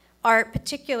mosques are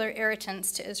particular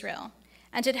irritants to Israel,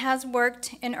 and it has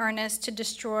worked in earnest to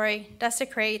destroy,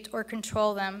 desecrate, or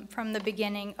control them from the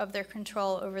beginning of their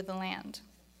control over the land.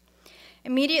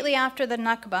 Immediately after the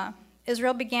Nakba,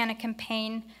 Israel began a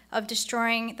campaign of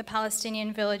destroying the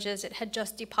Palestinian villages it had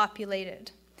just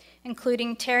depopulated,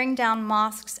 including tearing down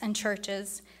mosques and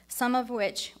churches, some of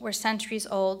which were centuries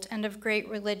old and of great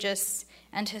religious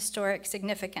and historic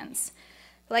significance,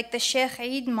 like the Sheikh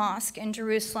Eid Mosque in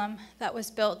Jerusalem that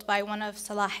was built by one of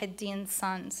Salah ad-Din's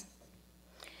sons.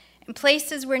 In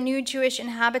places where new Jewish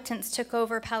inhabitants took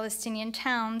over Palestinian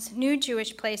towns, new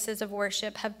Jewish places of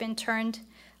worship have been turned,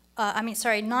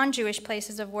 non-Jewish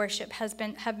places of worship have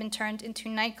been turned into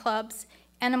nightclubs,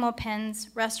 animal pens,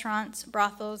 restaurants,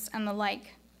 brothels, and the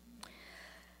like.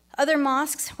 Other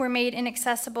mosques were made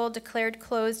inaccessible, declared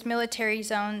closed military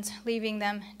zones, leaving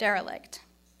them derelict.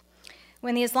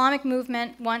 When the Islamic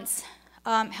movement once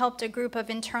helped a group of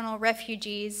internal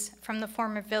refugees from the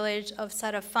former village of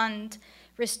Sarafand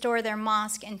restore their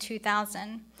mosque in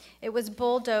 2000, it was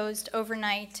bulldozed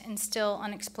overnight in still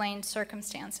unexplained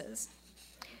circumstances.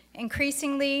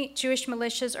 Increasingly, Jewish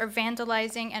militias are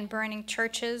vandalizing and burning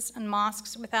churches and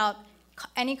mosques without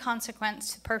any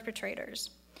consequence to perpetrators.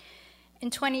 In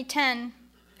 2010,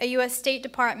 a U.S. State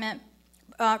Department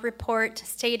report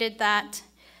stated that,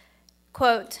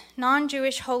 quote,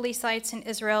 non-Jewish holy sites in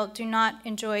Israel do not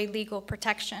enjoy legal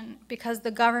protection because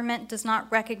the government does not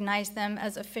recognize them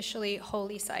as officially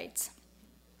holy sites.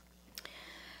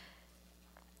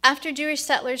 After Jewish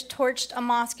settlers torched a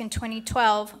mosque in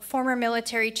 2012, former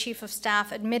military chief of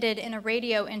staff admitted in a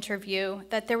radio interview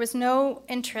that there was no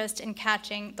interest in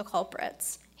catching the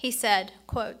culprits. He said,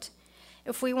 quote,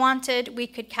 if we wanted, we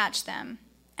could catch them,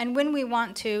 and when we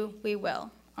want to, we will,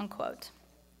 unquote.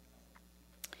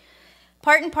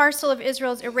 Part and parcel of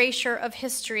Israel's erasure of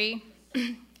history,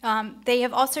 they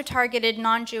have also targeted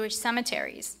non-Jewish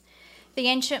cemeteries. The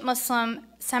ancient Muslim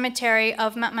cemetery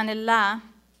of Ma'manillah,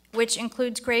 which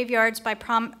includes graveyards by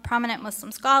prominent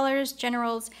Muslim scholars,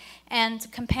 generals, and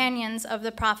companions of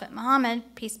the Prophet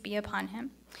Muhammad, peace be upon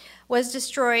him, was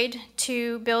destroyed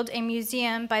to build a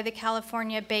museum by the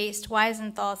California-based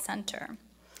Wiesenthal Center.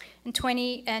 In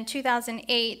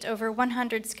 2008, over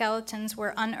 100 skeletons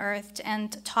were unearthed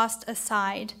and tossed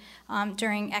aside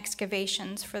during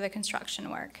excavations for the construction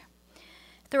work.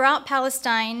 Throughout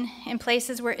Palestine, in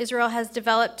places where Israel has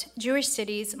developed Jewish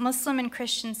cities, Muslim and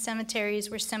Christian cemeteries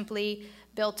were simply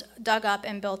dug up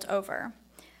and built over.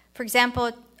 For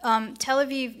example, Tel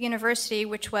Aviv University,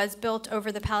 which was built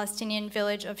over the Palestinian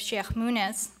village of Sheikh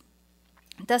Munis,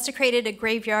 desecrated a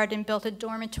graveyard and built a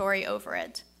dormitory over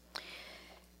it.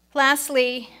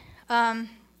 Lastly, I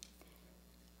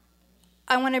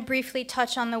want to briefly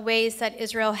touch on the ways that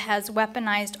Israel has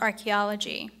weaponized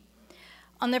archaeology.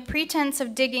 On the pretense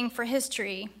of digging for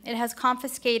history, it has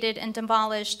confiscated and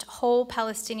demolished whole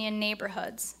Palestinian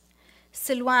neighborhoods.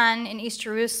 Silwan in East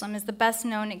Jerusalem is the best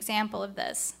known example of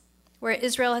this, where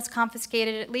Israel has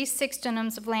confiscated at least 6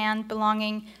 dunams of land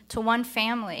belonging to one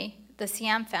family, the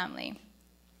Siam family,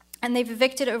 and they've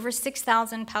evicted over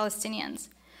 6,000 Palestinians.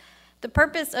 The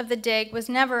purpose of the dig was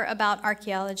never about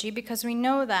archaeology because we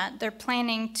know that they're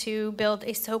planning to build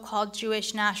a so-called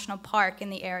Jewish national park in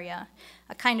the area,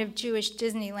 a kind of Jewish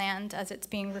Disneyland as it's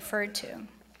being referred to.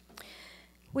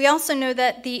 We also know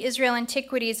that the Israel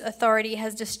Antiquities Authority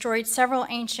has destroyed several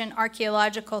ancient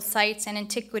archaeological sites and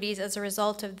antiquities as a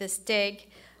result of this dig,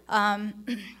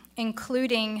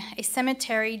 including a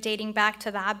cemetery dating back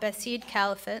to the Abbasid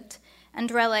Caliphate and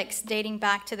relics dating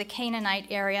back to the Canaanite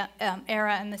era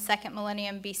in the 2nd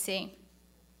millennium BC.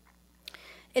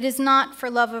 It is not for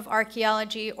love of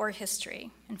archaeology or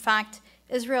history. In fact,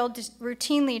 Israel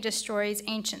routinely destroys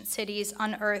ancient cities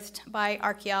unearthed by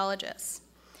archaeologists,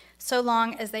 so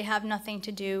long as they have nothing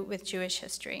to do with Jewish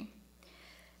history.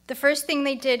 The first thing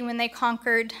they did when they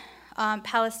conquered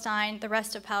Palestine, the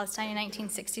rest of Palestine in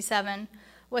 1967,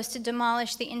 was to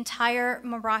demolish the entire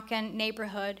Moroccan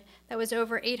neighborhood that was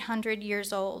over 800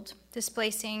 years old,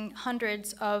 displacing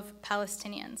hundreds of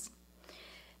Palestinians.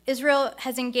 Israel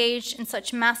has engaged in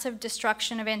such massive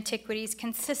destruction of antiquities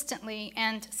consistently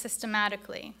and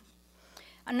systematically.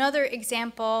 Another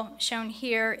example shown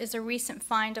here is a recent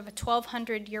find of a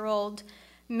 1,200-year-old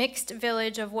mixed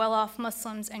village of well-off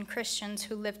Muslims and Christians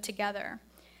who lived together.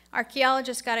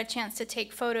 Archaeologists got a chance to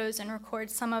take photos and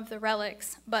record some of the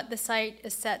relics, but the site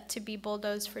is set to be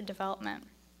bulldozed for development.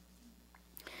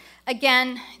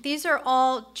 Again, these are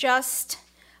all just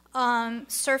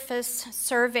surface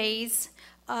surveys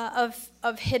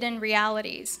of hidden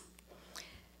realities.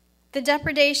 The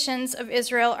depredations of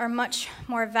Israel are much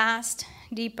more vast,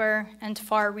 deeper, and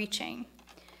far-reaching.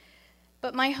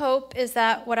 But my hope is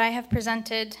that what I have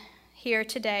presented here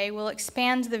today will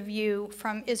expand the view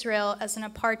from Israel as an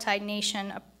apartheid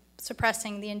nation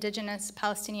suppressing the indigenous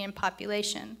Palestinian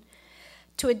population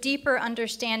to a deeper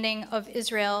understanding of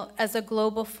Israel as a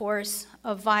global force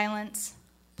of violence,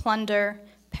 plunder,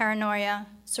 paranoia,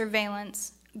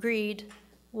 surveillance, greed,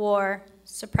 war,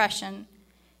 suppression,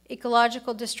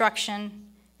 ecological destruction,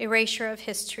 erasure of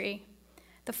history,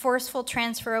 the forceful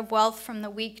transfer of wealth from the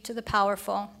weak to the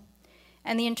powerful,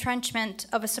 and the entrenchment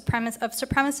of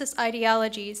supremacist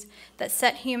ideologies that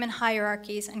set human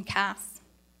hierarchies and castes.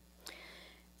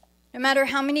 No matter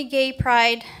how many gay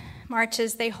pride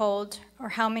marches they hold or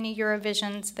how many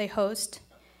Eurovisions they host,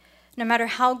 no matter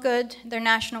how good their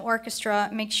national orchestra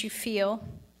makes you feel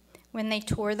when they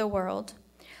tour the world,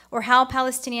 or how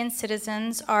Palestinian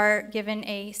citizens are given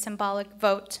a symbolic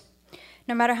vote,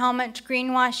 no matter how much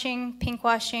greenwashing,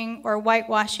 pinkwashing, or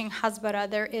whitewashing Hasbara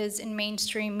there is in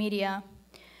mainstream media,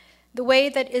 the way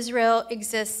that Israel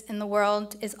exists in the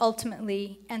world is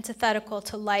ultimately antithetical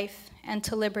to life and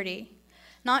to liberty,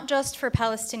 not just for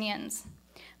Palestinians,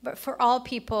 but for all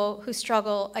people who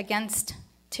struggle against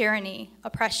tyranny,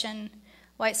 oppression,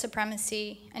 white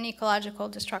supremacy, and ecological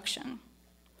destruction.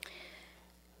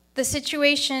 The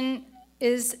situation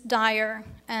is dire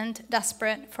and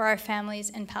desperate for our families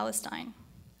in Palestine.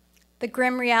 The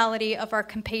grim reality of our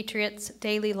compatriots'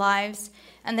 daily lives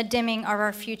and the dimming of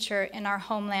our future in our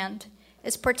homeland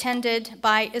is portended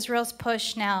by Israel's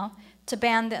push now to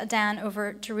ban the Adhan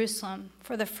over Jerusalem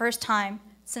for the first time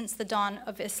since the dawn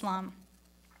of Islam.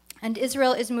 And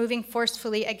Israel is moving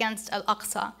forcefully against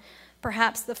Al-Aqsa,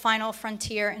 perhaps the final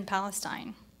frontier in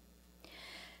Palestine.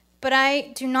 But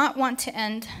I do not want to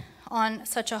end on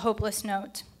such a hopeless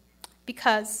note,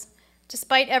 because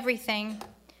despite everything,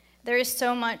 there is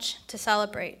so much to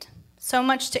celebrate, so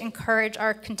much to encourage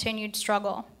our continued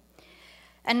struggle,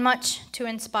 and much to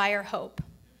inspire hope.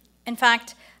 In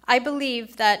fact, I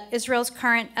believe that Israel's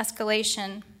current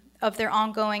escalation of their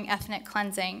ongoing ethnic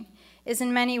cleansing is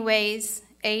in many ways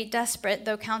a desperate,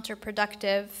 though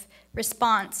counterproductive,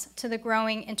 response to the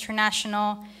growing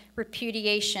international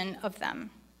repudiation of them,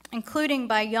 including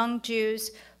by young Jews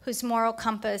whose moral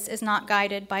compass is not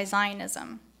guided by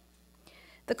Zionism.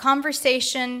 The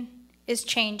conversation is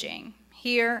changing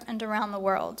here and around the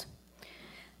world.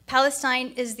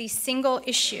 Palestine is the single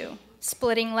issue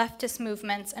splitting leftist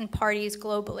movements and parties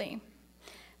globally.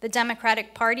 The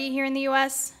Democratic Party here in the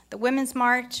US, the Women's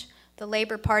March, the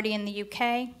Labour Party in the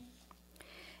UK.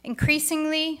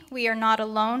 Increasingly, we are not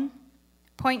alone.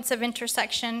 Points of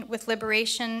intersection with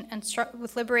liberation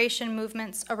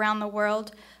movements around the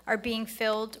world are being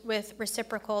filled with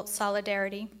reciprocal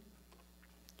solidarity.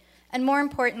 And more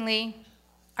importantly,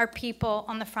 our people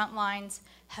on the front lines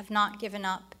have not given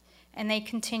up, and they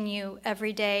continue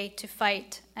every day to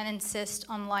fight and insist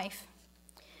on life.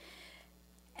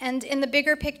 And in the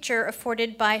bigger picture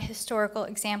afforded by historical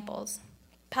examples,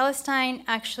 Palestine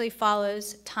actually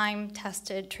follows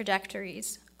time-tested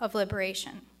trajectories of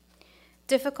liberation.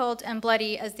 Difficult and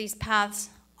bloody as these paths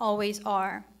always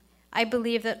are, I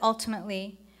believe that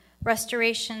ultimately,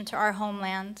 restoration to our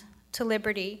homeland, to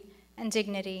liberty and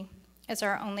dignity, is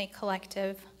our only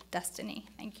collective destiny.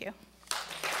 Thank you.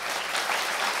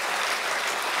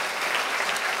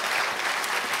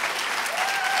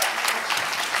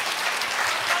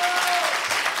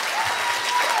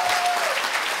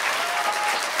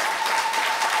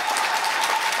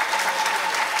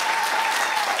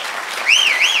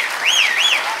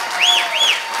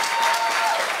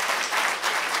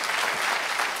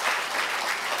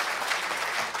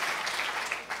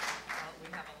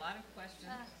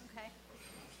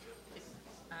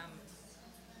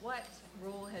 What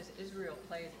role has Israel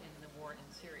played in the war in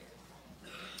Syria?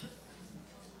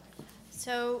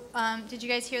 So, did you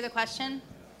guys hear the question?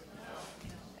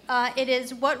 It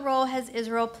is, what role has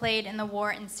Israel played in the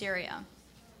war in Syria?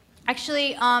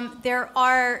 Actually, there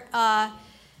are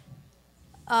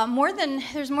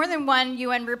there's more than one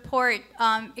UN report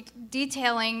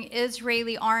detailing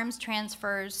Israeli arms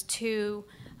transfers to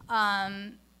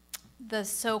the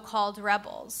so-called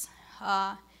rebels,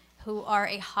 who are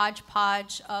a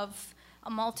hodgepodge of a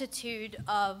multitude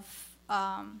of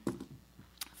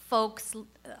folks,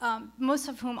 most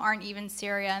of whom aren't even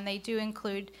Syria, and they do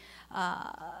include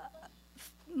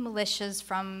militias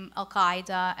from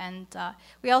Al-Qaeda. And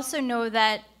we also know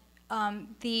that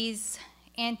these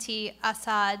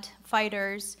anti-Assad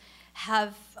fighters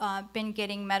have been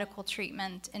getting medical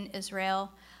treatment in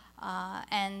Israel,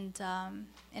 and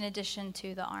in addition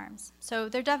to the arms. So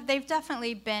they've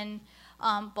definitely been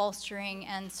bolstering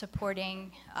and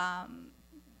supporting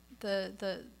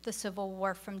the civil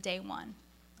war from day one,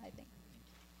 I think.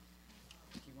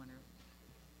 Do you want to?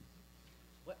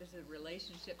 What is the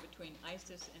relationship between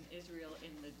ISIS and Israel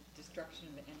in the destruction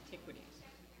of antiquities?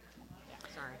 Yeah,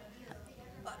 sorry.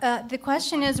 The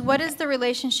question is, what is the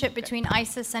relationship between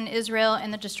ISIS and Israel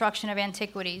in the destruction of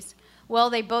antiquities?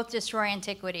 Well, they both destroy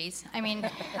antiquities. I mean,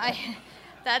 I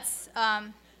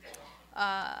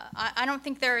don't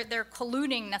think they're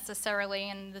colluding necessarily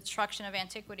in the destruction of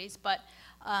antiquities, but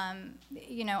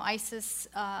you know, ISIS,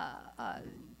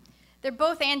 they're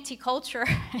both anti-culture.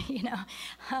 You know,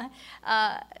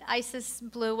 ISIS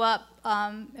blew up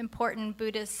important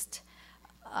Buddhist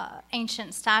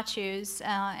ancient statues,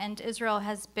 and Israel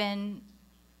has been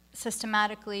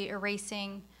systematically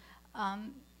erasing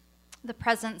the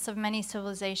presence of many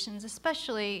civilizations,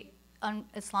 especially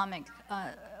Islamic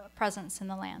presence in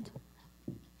the land.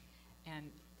 And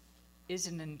is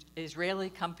an Israeli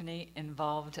company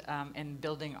involved in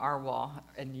building our wall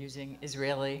and using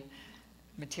Israeli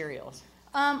materials?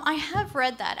 I have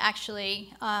read that,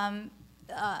 actually. I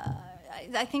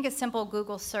think a simple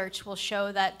Google search will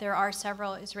show that there are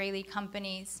several Israeli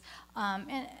companies.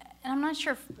 And I'm not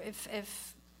sure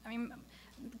if I mean,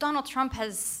 Donald Trump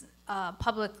has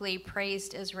publicly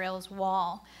praised Israel's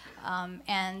wall.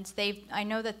 And I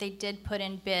know that they did put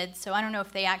in bids, so I don't know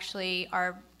if they actually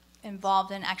are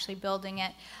involved in actually building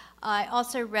it. I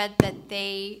also read that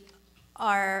they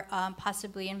are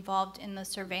possibly involved in the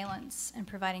surveillance and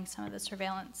providing some of the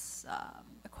surveillance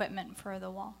equipment for the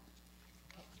wall.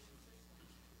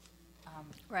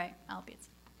 Right, albeit.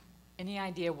 Any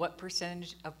idea what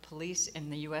percentage of police in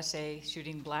the USA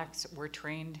shooting blacks were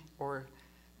trained or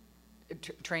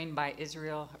trained by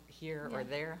Israel here or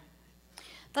there?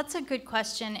 That's a good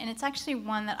question, and it's actually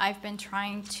one that I've been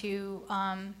trying to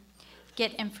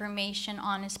get information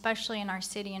on, especially in our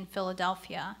city in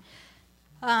Philadelphia.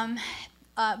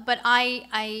 But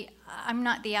I'm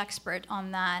not the expert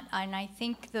on that, and I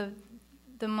think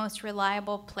the most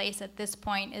reliable place at this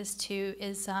point is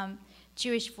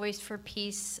Jewish Voice for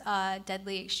Peace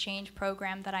Deadly Exchange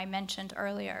program that I mentioned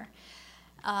earlier.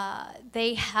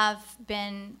 They have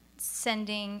been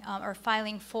sending or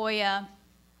filing FOIA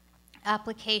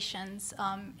applications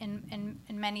in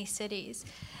many cities.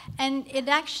 And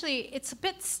it's a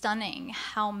bit stunning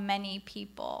how many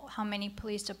people, how many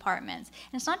police departments,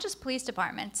 and it's not just police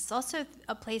departments, it's also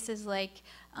places like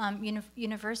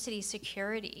university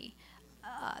security.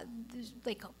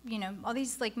 All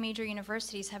these major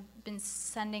universities have been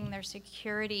sending their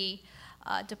security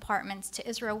departments to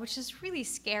Israel, which is really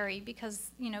scary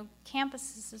because,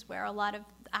 campuses is where a lot of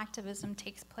activism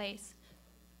takes place.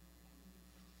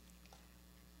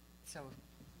 So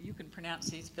you can pronounce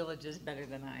these villages better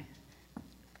than I.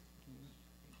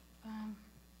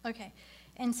 Okay.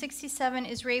 In 1967,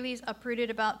 Israelis uprooted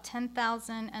about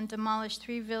 10,000 and demolished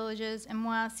 3 villages,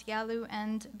 Emwas, Yalu,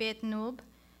 and Beit Nub.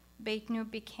 Beit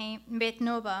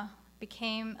Noba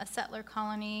became a settler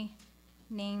colony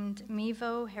named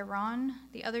Mevo Heron.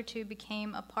 The other 2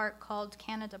 became a park called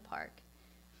Canada Park.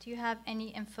 Do you have any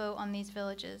info on these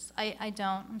villages? I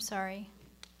don't. I'm sorry.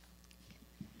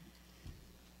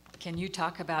 Can you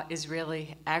talk about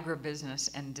Israeli agribusiness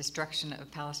and destruction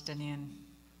of Palestinian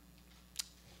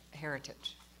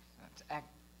heritage,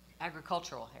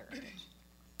 agricultural heritage?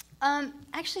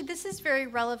 Actually, this is very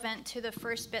relevant to the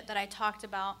first bit that I talked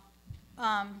about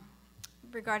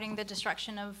regarding the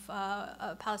destruction of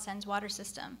Palestine's water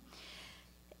system.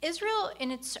 Israel, in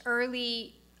its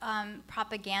early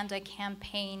propaganda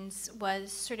campaigns,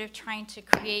 was sort of trying to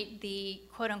create the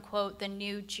quote-unquote the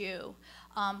new Jew,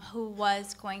 who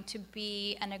was going to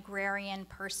be an agrarian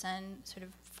person, sort of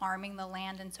farming the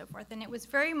land and so forth. And it was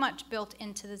very much built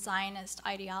into the Zionist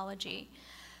ideology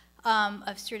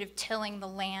of sort of tilling the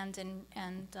land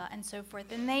and so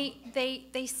forth. And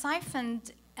they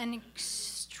siphoned an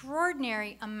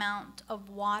extraordinary amount of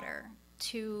water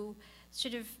to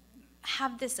sort of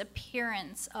have this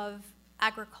appearance of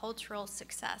agricultural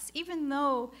success, even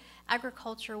though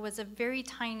agriculture was a very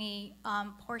tiny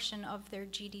portion of their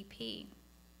GDP.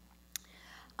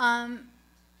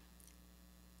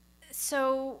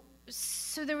 So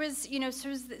there was,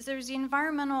 there was the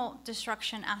environmental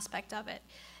destruction aspect of it.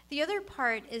 The other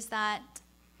part is that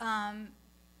the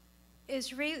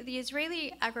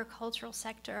Israeli agricultural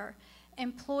sector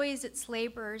employs its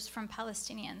laborers from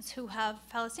Palestinians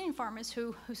Palestinian farmers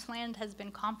whose land has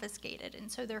been confiscated, and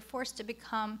so they're forced to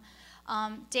become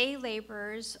day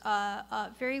laborers,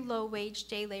 very low-wage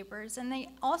day laborers, and they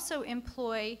also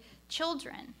employ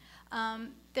children.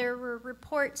 There were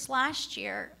reports last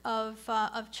year of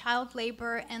child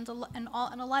labor and a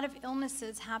lot of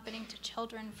illnesses happening to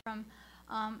children from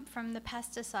the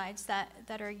pesticides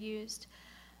that are used.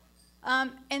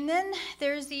 And then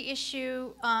there's the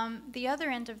issue, the other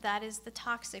end of that is the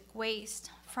toxic waste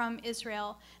from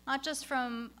Israel, not just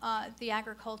from the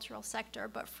agricultural sector,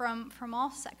 but from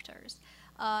all sectors,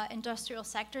 industrial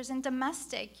sectors and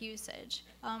domestic usage.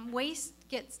 Waste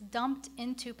gets dumped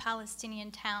into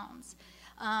Palestinian towns.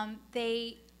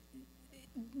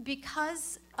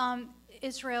 Because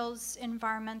Israel's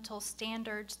environmental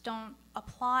standards don't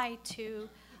apply to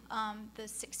the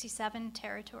 67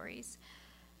 territories,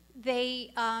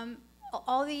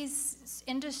 all these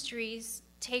industries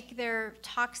take their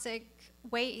toxic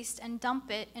waste and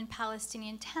dump it in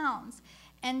Palestinian towns.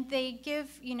 And they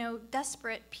give,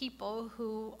 desperate people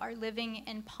who are living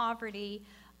in poverty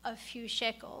a few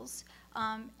shekels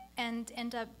and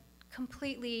end up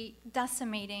completely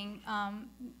decimating,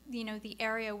 the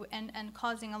area and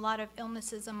causing a lot of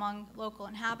illnesses among local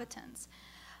inhabitants.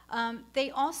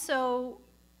 They also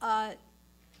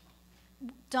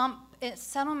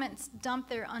settlements dump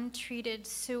their untreated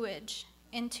sewage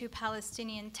into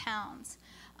Palestinian towns,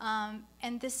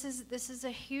 and this is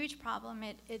a huge problem.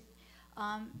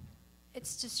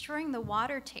 It's destroying the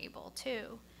water table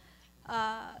too.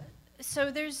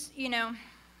 So there's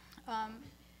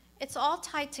it's all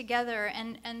tied together,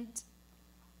 and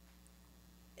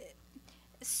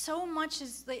so much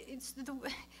is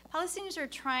Palestinians are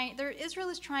trying. Israel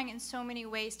is trying in so many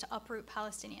ways to uproot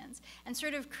Palestinians, and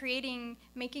sort of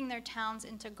making their towns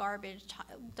into garbage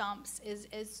dumps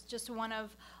is just one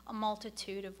of a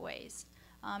multitude of ways.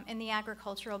 And the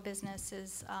agricultural business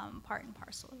is part and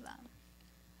parcel of that.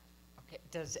 Okay.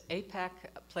 Does AIPAC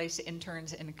place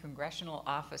interns in congressional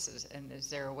offices, and is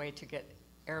there a way to get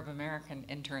Arab American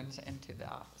interns into the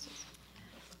offices?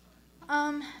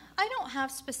 I don't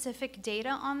have specific data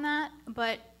on that,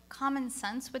 but common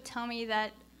sense would tell me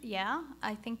that, yeah,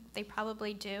 I think they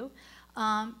probably do.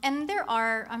 And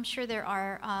I'm sure there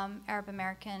are Arab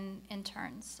American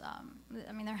interns.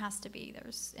 I mean, there has to be.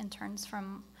 There's interns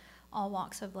from all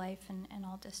walks of life and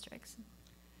all districts.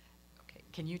 Okay.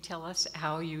 Can you tell us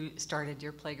how you started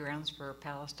your Playgrounds for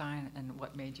Palestine and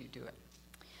what made you do it?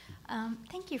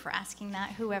 Thank you for asking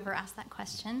that, whoever asked that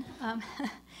question.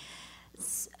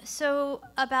 So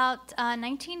about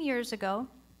 19 years ago,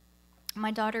 my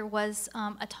daughter was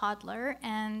a toddler,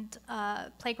 and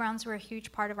playgrounds were a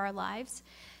huge part of our lives.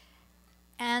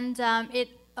 And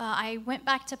I went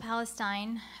back to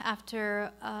Palestine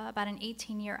after about an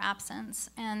 18-year absence,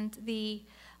 and the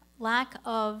lack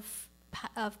of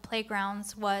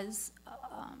playgrounds was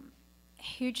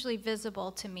hugely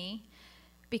visible to me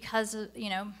because,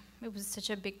 it was such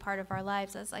a big part of our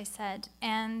lives, as I said.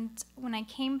 And when I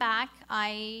came back,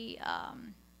 I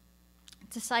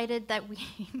decided that we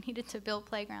needed to build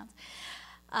playgrounds.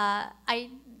 As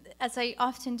I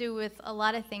often do with a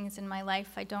lot of things in my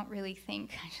life, I don't really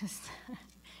think.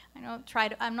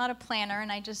 I'm not a planner,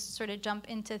 and I just sort of jump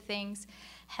into things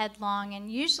headlong,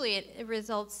 and usually it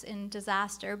results in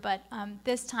disaster. But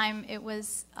this time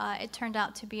it turned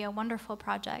out to be a wonderful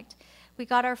project. We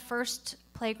got our first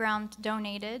playground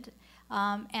donated,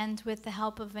 and with the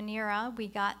help of Vanira, we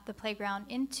got the playground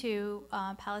into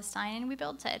Palestine, and we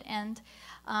built it. And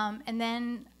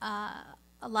then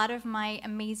a lot of my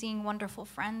amazing, wonderful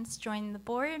friends joined the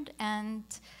board, and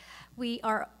we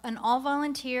are an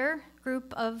all-volunteer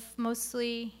group of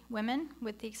mostly women,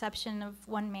 with the exception of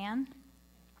one man.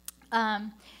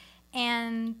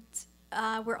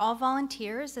 We're all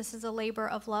volunteers. This is a labor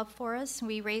of love for us.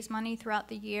 We raise money throughout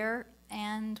the year,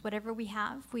 and whatever we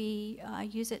have, we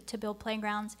use it to build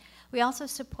playgrounds. We also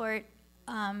support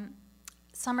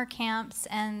summer camps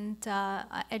and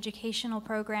educational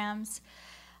programs,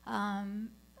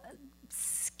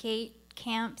 skate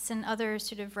camps, and other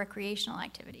sort of recreational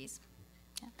activities.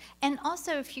 Yeah. And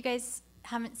also, if you guys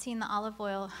haven't seen the olive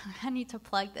oil, I need to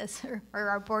plug this or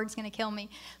our board's going to kill me.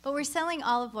 But we're selling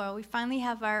olive oil. We finally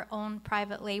have our own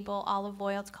private label olive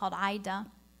oil. It's called Ida,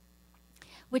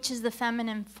 which is the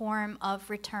feminine form of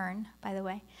return, by the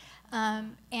way.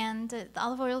 And the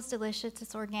olive oil is delicious.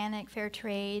 It's organic, fair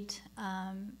trade,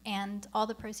 and all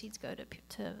the proceeds go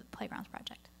to Playgrounds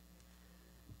Project.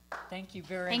 Thank you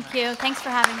very much. Thank you. Thanks for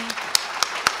having me.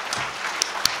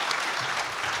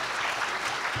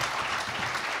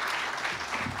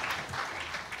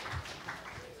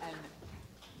 And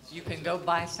you can go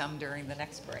buy some during the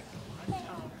next break.